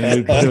 dog." And then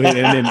we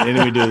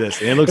do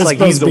this, and it looks like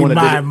he's the one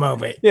that did it.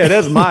 Moment. Yeah,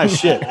 that's my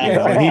shit. You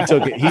know? And he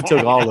took it. He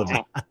took all of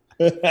it.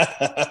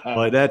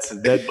 But that's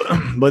that.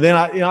 But then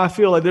I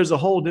feel like there's a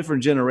whole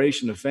different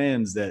generation of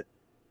fans that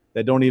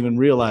don't even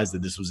realize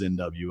that this was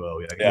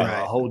NWO.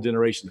 A whole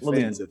generation of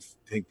fans that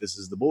think this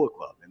is the Bullet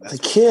Club. And that's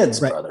the kids,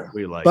 brother.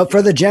 We like. But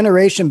for the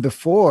generation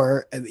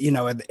before, you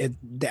know, I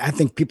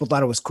think people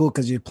thought it was cool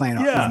because you're playing.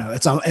 You know,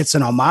 it's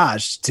an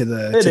homage to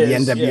the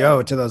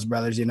NWO, to those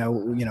brothers. You know,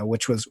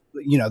 which was,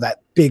 you know,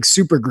 that big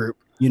super group.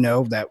 You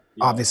know, that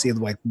obviously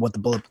like what the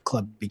Bullet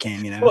Club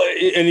became. You know, well,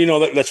 and you know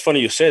that's funny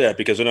you say that,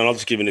 because, and I'll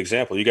just give you an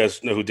example. You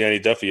guys know who Danny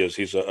Duffy is?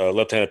 He's a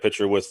left-handed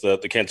pitcher with the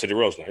Kansas City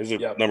Royals now. He's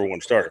the number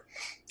one starter.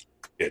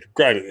 Kid,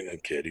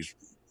 he's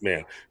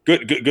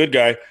good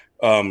guy.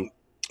 And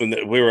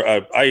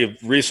I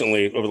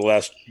recently, over the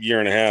last year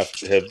and a half,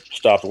 have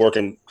stopped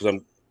working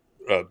because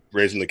I'm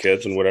raising the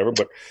kids and whatever.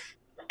 But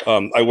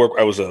I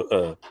was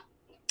up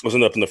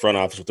in the front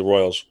office with the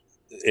Royals,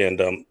 and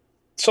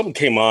something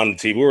came on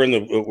TV. We're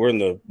in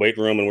the weight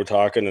room and we're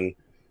talking, and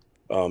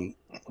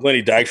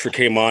Lenny Dykstra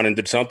came on and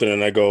did something,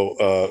 and I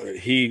go,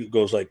 he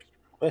goes like,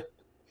 he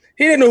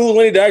didn't know who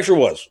Lenny Dykstra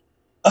was.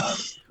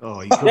 Oh,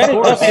 he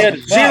had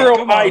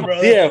zero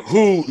idea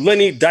who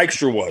Lenny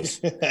Dykstra was,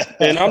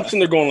 and I'm sitting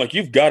there going like,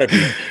 "You've got to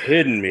be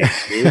kidding me,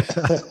 dude."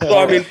 So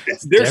I mean,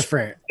 there's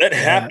different. That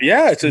happens.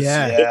 Yeah, it's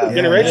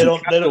generation.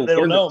 They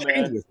don't know,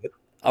 man.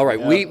 All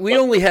right, we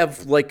only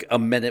have like a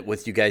minute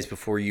with you guys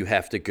before you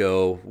have to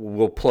go.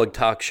 We'll plug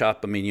Talk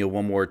Shop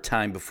one more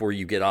time before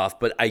you get off,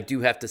 but I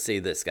do have to say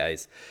this,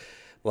 guys.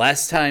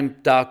 Last time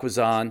Doc was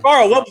on,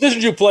 Carl, what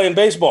position did you play in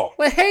baseball?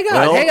 Well, hang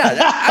on.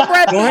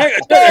 I'm Brad.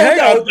 Hang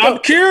on. I'm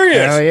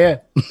curious. Oh yeah.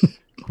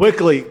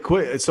 Quick.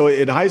 So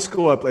in high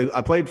school,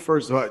 I played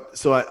first.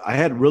 So I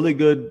had really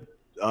good.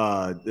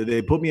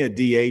 They put me at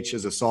DH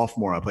as a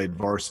sophomore. I played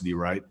varsity,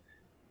 right?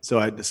 So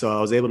I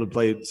was able to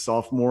play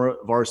sophomore,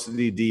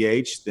 varsity,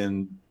 DH,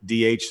 then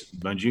DH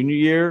my junior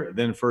year,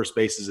 then first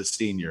base as a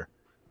senior.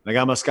 And I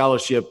got my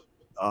scholarship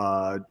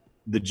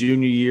the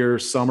junior year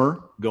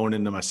summer going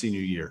into my senior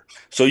year.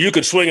 So you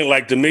could swing it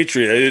like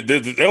Dimitri.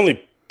 They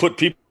only put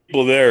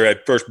people there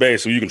at first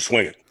base so you can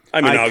swing it. I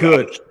mean, I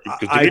could,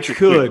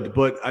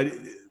 but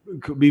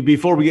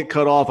before we get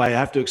cut off, I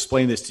have to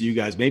explain this to you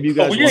guys. Maybe you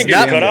guys.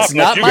 It's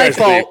not my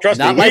fault.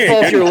 Not my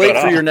fault. You're late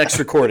for your next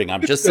recording. I'm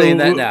just saying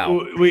that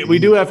now. We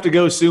do have to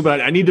go soon, but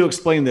I need to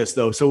explain this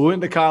though. So we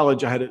went to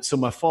college.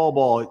 My fall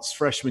ball. It's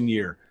freshman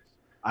year.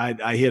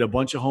 I hit a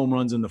bunch of home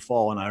runs in the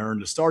fall, and I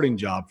earned a starting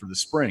job for the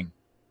spring.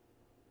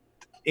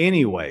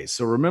 Anyway,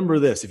 so remember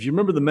this. If you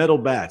remember the metal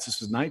bats, this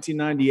was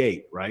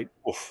 1998, right?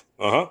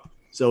 Uh-huh.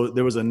 So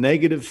there was a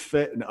negative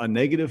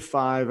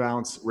 5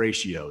 ounce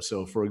ratio.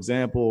 So for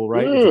example,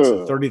 right, if it's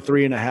a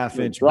 33 and a half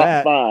inch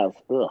bat,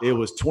 it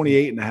was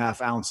 28 and a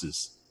half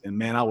ounces. And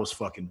man, I was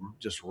fucking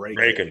just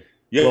raking.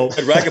 Yeah, well,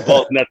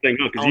 racquetballs in that thing.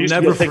 I'll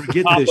never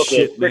forget this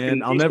shit,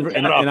 man. I'll never.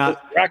 And I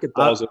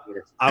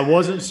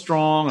wasn't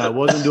strong. I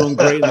wasn't doing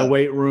great in the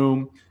weight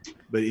room.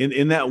 But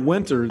in that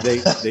winter,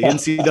 the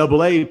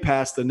NCAA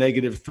passed the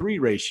 -3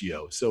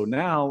 ratio. So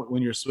now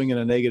when you're swinging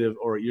a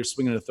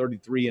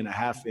 33 and a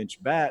half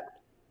inch bat,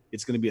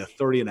 it's going to be a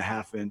 30 and a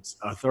half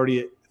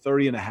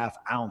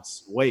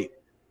ounce weight.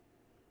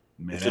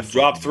 Man, it's a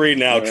drop 3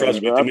 now.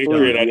 Trust me,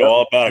 Dimitri, and I know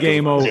all about it.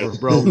 Game over,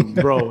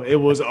 bro. It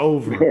was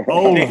over.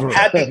 They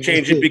had to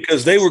change it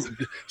because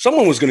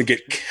someone was going to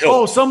get killed.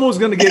 Oh, someone was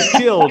going to get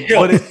killed.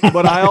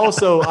 But I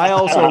also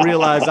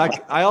realized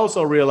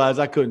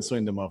I couldn't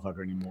swing the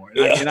motherfucker anymore,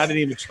 and I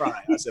didn't even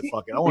try. I said,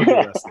 "Fuck it, I want to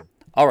be wrestling."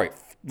 All right,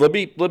 let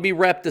me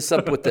wrap this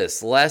up with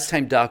this. Last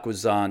time Doc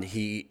was on,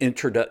 he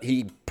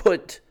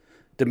put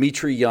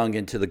Dimitri Young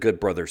into the Good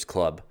Brothers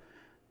Club.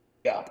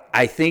 Yeah,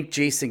 I think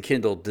Jason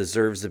Kindle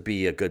deserves to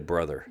be a good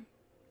brother.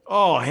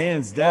 Oh,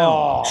 hands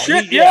down.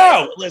 Shit,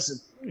 yeah. Listen,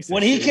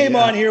 when he came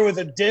on here with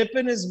a dip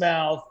in his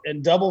mouth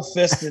and double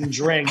fisting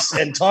drinks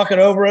and talking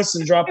over us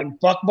and dropping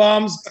fuck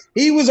bombs,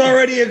 he was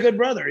already a good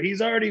brother.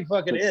 He's already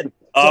fucking in.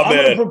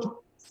 So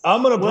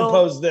I'm going to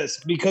propose this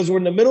because we're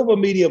in the middle of a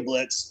media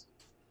blitz.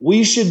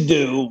 We should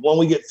do, when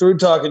we get through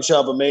talking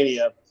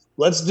Shop-A-Mania,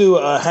 let's do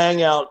a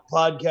hangout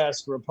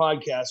podcast for a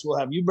podcast. We'll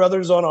have you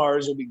brothers on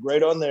ours. It'll be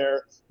great on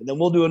there. And then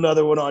we'll do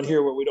another one on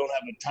here where we don't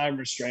have a time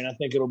restraint. I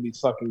think it'll be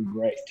fucking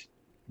great.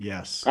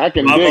 Yes. I'm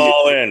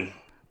all in.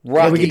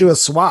 Yeah, we could do a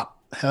swap.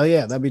 Hell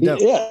yeah, that'd be dope.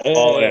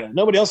 Yeah.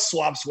 Nobody else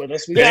swaps with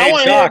us. I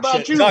want to hear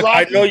about you,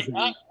 Rocky.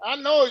 I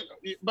know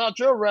about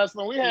your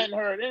wrestling. We hadn't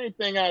heard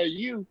anything out of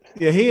you.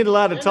 Yeah, he ain't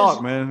allowed to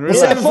talk, man.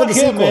 Fuck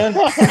him, man.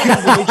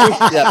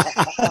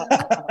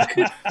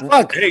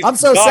 Fuck, I'm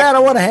so sad I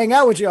want to hang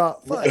out with y'all.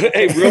 Fuck.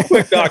 Hey, real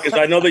quick, Doc, because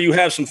I know that you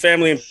have some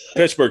family in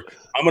Pittsburgh.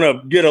 I'm going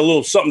to get a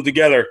little something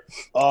together.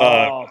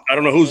 I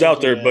don't know who's out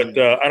there, but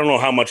I don't know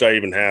how much I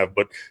even have.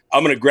 But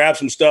I'm going to grab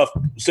some stuff,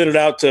 send it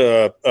out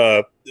to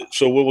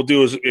so what we'll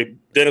do is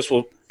Dennis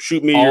will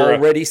shoot me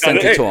already sent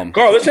it to him.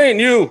 Carl, this ain't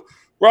you.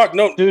 Rock,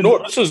 no,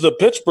 this is the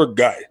Pittsburgh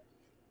guy.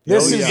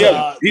 He's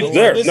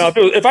there. Now,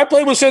 if I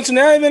played with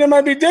Cincinnati, then it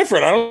might be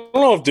different. I don't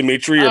know if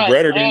Dimitri or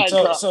Brett are doing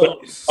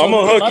I'm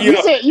going to hook you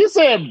up. You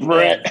said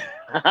Brett.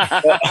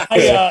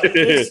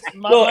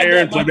 Well,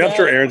 Aaron's. I'm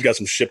sure Aaron's got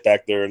some shit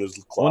back there in his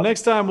closet. Well,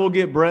 next time we'll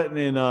get Brett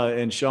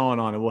and Sean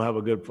on, and we'll have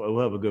a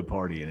good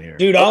party in here,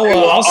 dude.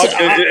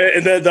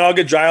 And then I'll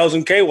get Giles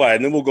and KY,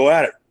 and then we'll go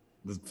at it.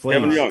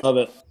 Love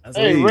it.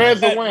 Hey,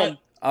 Red's the win.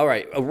 All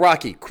right,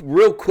 Rocky,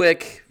 real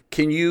quick.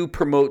 Can you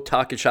promote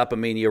Talking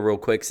Shop-A-Mania real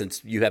quick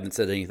since you haven't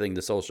said anything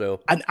this whole show?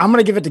 I'm going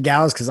to give it to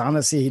Gallus because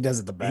honestly, he does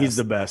it the best. He's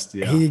the best,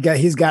 yeah.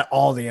 He's got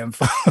all the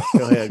info.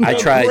 Go ahead. I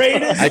tried,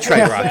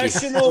 Rocky.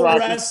 Professional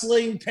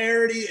wrestling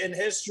parody in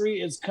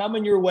history is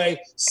coming your way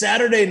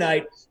Saturday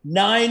night,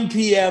 9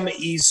 p.m.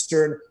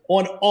 Eastern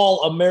on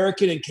all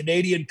American and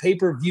Canadian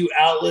pay-per-view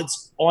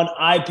outlets on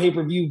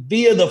iPay-per-view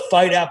via the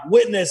Fight app.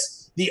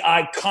 Witness the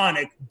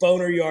iconic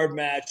Boneyard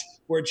match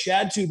where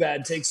Chad Too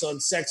Bad takes on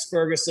Sex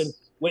Ferguson.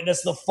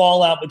 Witness the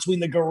fallout between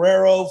the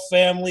Guerrero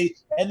family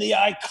and the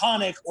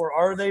iconic, or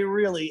are they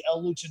really,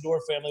 El Luchador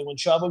family when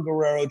Chavo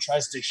Guerrero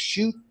tries to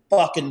shoot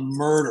fucking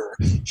murder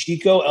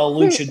Chico El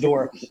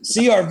Luchador.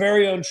 See our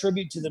very own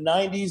tribute to the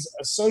 90s,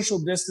 a social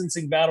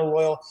distancing battle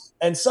royal,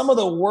 and some of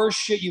the worst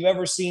shit you've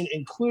ever seen,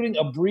 including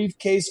a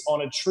briefcase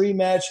on a tree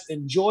match.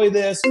 Enjoy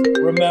this.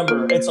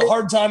 Remember, it's a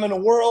hard time in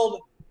the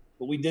world,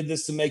 but we did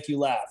this to make you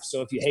laugh.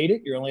 So if you hate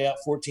it, you're only out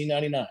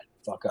 $14.99.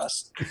 Fuck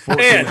us.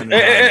 And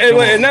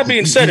that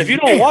being said, if you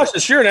don't watch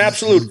this, you're an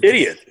absolute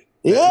idiot.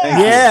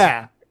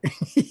 Yeah.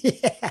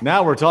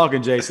 Now we're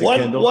talking, Jason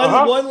Kendall.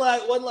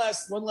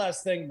 One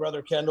last thing,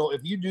 brother Kendall.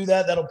 If you do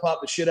that, that'll pop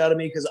the shit out of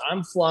me because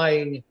I'm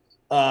flying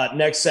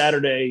next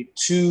Saturday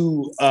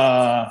to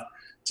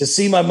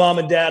see my mom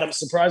and dad. I'm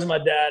surprising my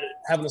dad,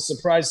 having a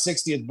surprise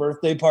 60th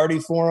birthday party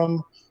for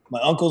him.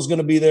 My uncle's going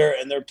to be there,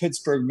 and they're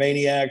Pittsburgh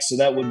maniacs, so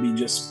that would be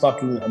just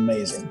fucking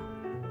amazing.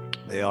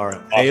 They are.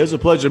 Awesome. Hey, it was a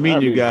pleasure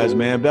meeting you guys,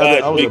 man.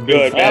 I was a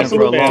big fan for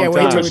a long time. Can't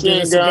wait till we do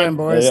this again,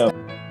 boys. Yeah.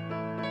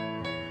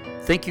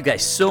 Thank you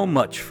guys so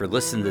much for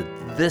listening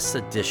to this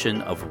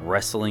edition of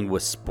Wrestling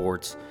with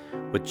Sports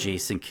with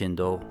Jason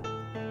Kindle,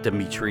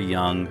 Dimitri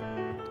Young,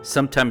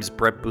 sometimes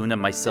Brett Boone,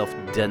 and myself,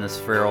 Dennis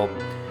Farrell.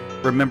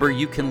 Remember,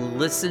 you can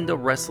listen to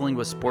Wrestling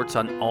with Sports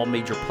on all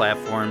major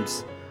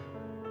platforms,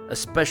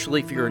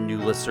 especially if you're a new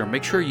listener.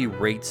 Make sure you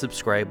rate,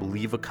 subscribe,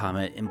 leave a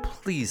comment, and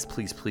please,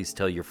 please, please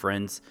tell your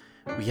friends.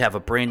 We have a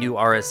brand new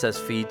RSS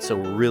feed, so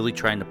we're really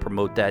trying to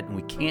promote that, and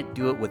we can't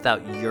do it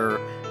without your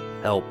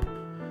help.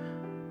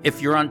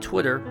 If you're on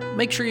Twitter,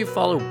 make sure you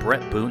follow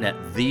Brett Boone at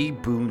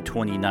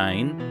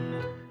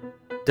TheBoone29,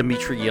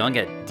 Dimitri Young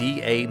at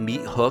DA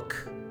Meat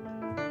Hook,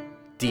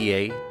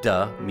 DA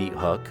Meat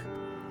Hook.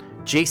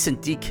 Jason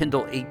D.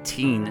 Kindle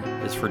 18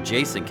 is for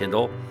Jason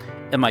Kindle.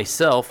 And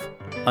myself,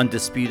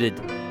 Undisputed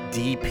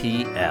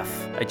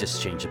DPF. I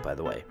just changed it, by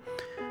the way.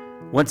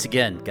 Once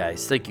again,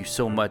 guys, thank you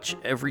so much.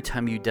 Every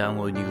time you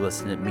download and you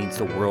listen, it means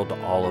the world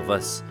to all of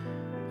us.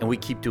 And we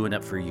keep doing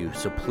it for you.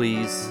 So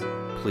please,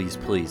 please,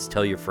 please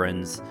tell your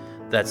friends.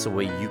 That's the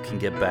way you can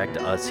get back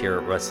to us here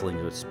at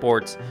Wrestling with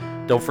Sports.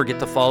 Don't forget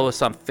to follow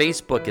us on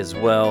Facebook as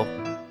well.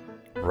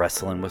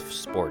 Wrestling with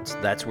Sports.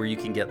 That's where you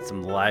can get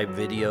some live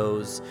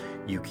videos.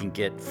 You can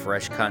get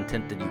fresh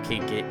content that you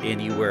can't get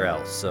anywhere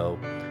else. So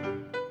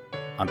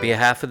on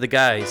behalf of the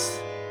guys,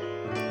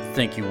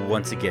 thank you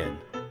once again,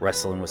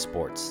 Wrestling with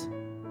Sports.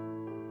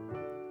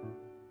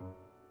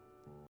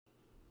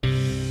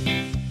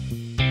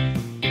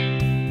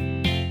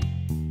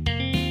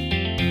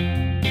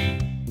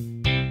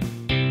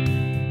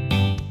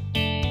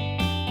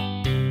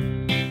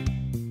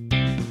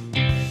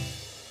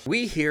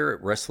 We here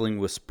at Wrestling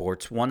with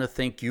Sports want to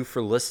thank you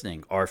for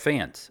listening, our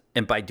fans.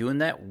 And by doing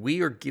that,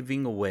 we are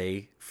giving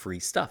away free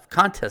stuff,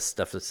 contest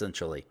stuff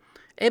essentially.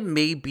 It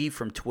may be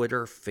from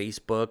Twitter,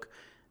 Facebook,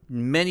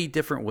 many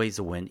different ways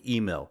to win,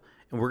 email.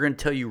 And we're going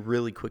to tell you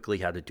really quickly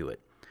how to do it.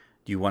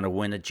 Do you want to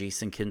win a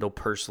Jason Kindle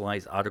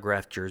personalized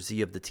autographed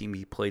jersey of the team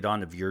he played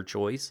on of your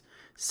choice?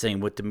 Same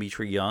with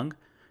Dimitri Young.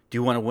 Do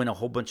you want to win a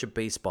whole bunch of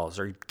baseballs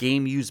or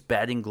game-used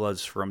batting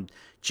gloves from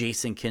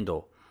Jason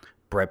Kindle?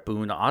 Brett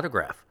Boone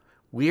autograph.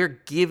 We are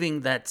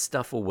giving that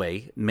stuff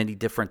away, many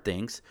different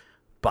things.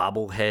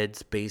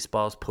 Bobbleheads,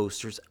 baseballs,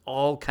 posters,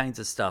 all kinds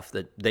of stuff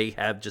that they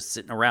have just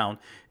sitting around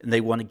and they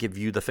want to give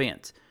you, the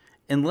fans.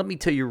 And let me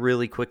tell you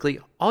really quickly,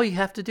 all you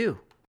have to do,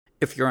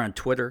 if you're on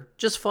Twitter,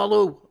 just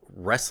follow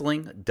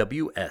Wrestling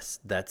WS.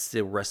 That's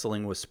the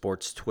Wrestling with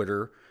Sports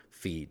Twitter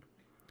feed.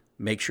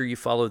 Make sure you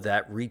follow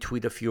that,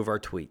 retweet a few of our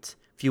tweets.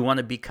 If you want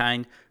to be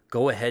kind,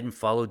 go ahead and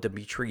follow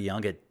Dimitri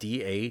Young at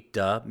DA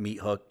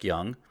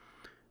Young.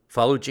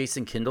 Follow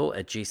Jason Kindle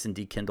at Jason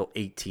D. Kindle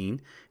 18.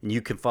 And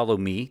you can follow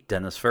me,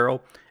 Dennis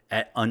Farrell,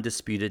 at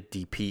Undisputed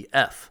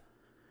DPF.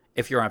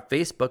 If you're on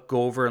Facebook,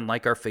 go over and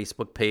like our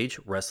Facebook page,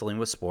 Wrestling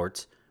with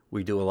Sports.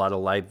 We do a lot of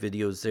live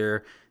videos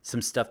there,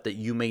 some stuff that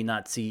you may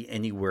not see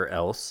anywhere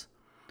else.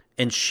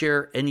 And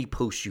share any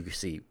post you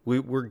see.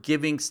 We're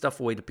giving stuff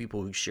away to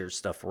people who share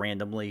stuff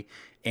randomly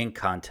and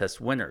contest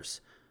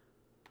winners.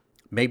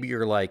 Maybe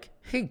you're like,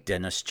 hey,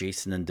 Dennis,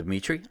 Jason, and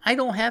Dimitri, I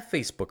don't have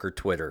Facebook or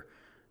Twitter.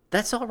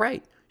 That's all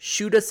right.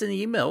 Shoot us an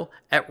email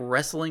at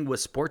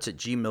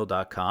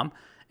wrestlingwithsports@gmail.com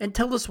and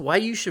tell us why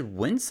you should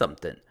win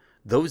something.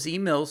 Those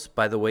emails,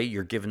 by the way,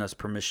 you're giving us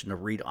permission to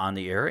read on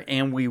the air,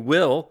 and we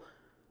will.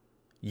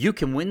 You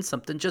can win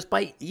something just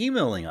by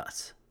emailing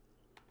us.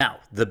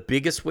 Now, the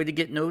biggest way to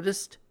get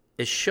noticed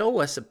is show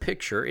us a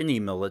picture and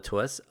email it to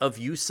us of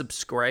you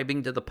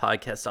subscribing to the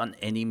podcast on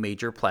any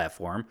major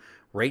platform.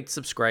 Rate,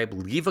 subscribe,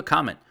 leave a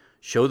comment.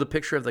 Show the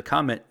picture of the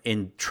comment,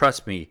 and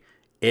trust me,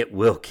 it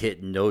will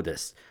get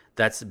noticed.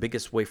 That's the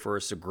biggest way for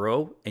us to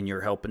grow, and you're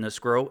helping us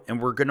grow,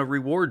 and we're going to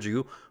reward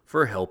you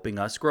for helping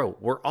us grow.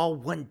 We're all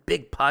one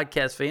big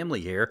podcast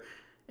family here,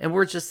 and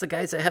we're just the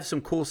guys that have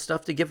some cool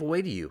stuff to give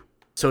away to you.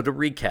 So to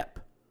recap,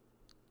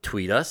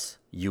 tweet us,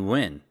 you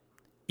win.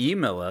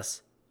 Email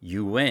us,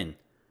 you win.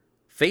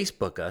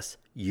 Facebook us,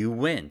 you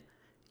win.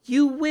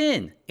 You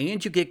win,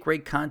 and you get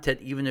great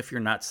content even if you're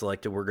not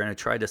selected. We're going to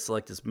try to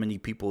select as many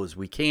people as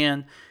we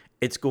can.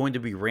 It's going to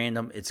be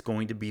random. It's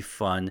going to be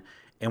fun.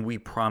 And we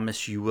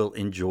promise you will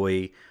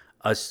enjoy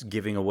us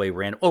giving away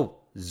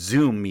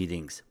Zoom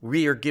meetings.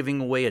 We are giving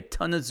away a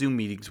ton of Zoom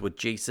meetings with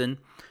Jason,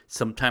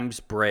 sometimes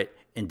Brett,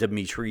 and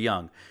Dimitri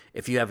Young.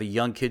 If you have a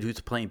young kid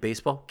who's playing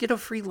baseball, get a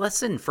free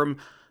lesson from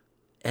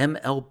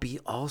MLB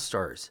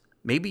All-Stars.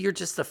 Maybe you're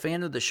just a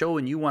fan of the show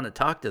and you want to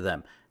talk to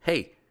them.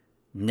 Hey,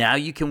 now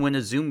you can win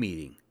a Zoom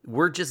meeting.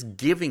 We're just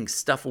giving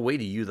stuff away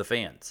to you, the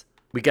fans.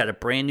 We got a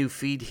brand new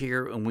feed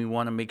here, and we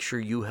want to make sure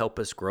you help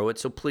us grow it.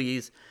 So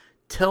please,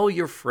 tell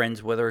your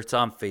friends, whether it's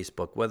on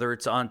Facebook, whether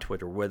it's on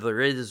Twitter, whether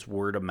it is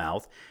word of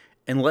mouth,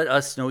 and let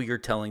us know you're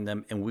telling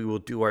them, and we will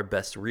do our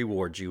best to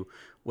reward you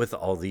with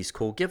all these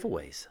cool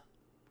giveaways.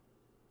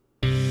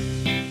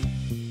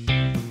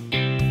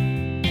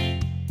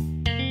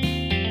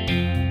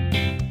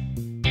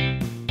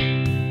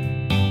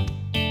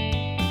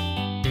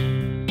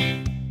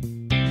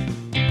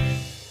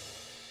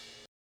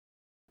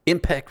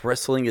 Impact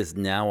Wrestling is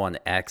now on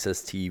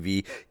Access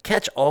TV.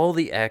 Catch all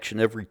the action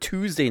every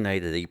Tuesday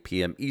night at 8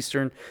 p.m.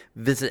 Eastern.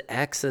 Visit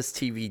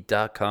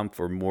accesstv.com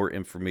for more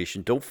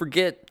information. Don't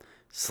forget,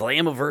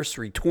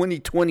 Slammiversary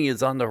 2020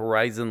 is on the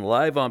horizon,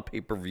 live on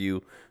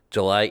pay-per-view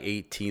July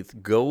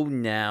 18th. Go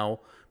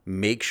now.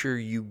 Make sure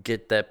you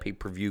get that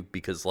pay-per-view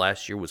because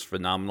last year was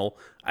phenomenal.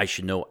 I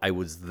should know I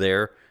was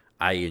there.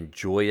 I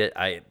enjoy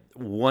it.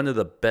 One of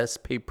the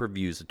best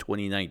pay-per-views of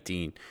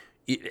 2019.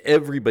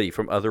 Everybody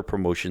from other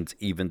promotions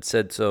even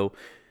said so.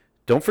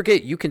 Don't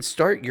forget, you can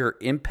start your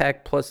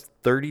Impact Plus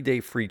 30-day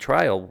free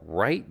trial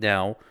right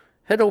now.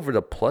 Head over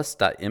to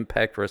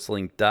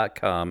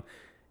plus.impactwrestling.com.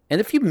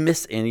 And if you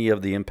miss any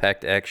of the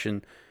Impact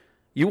action,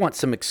 you want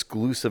some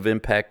exclusive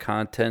Impact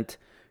content,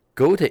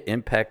 Go to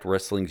Impact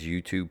Wrestling's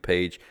YouTube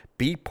page.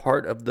 Be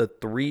part of the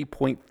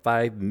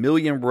 3.5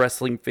 million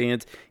wrestling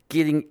fans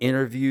getting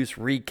interviews,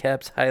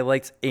 recaps,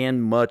 highlights,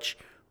 and much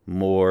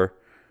more.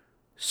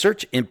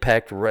 Search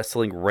Impact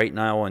Wrestling right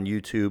now on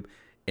YouTube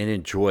and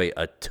enjoy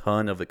a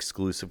ton of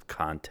exclusive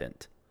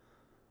content.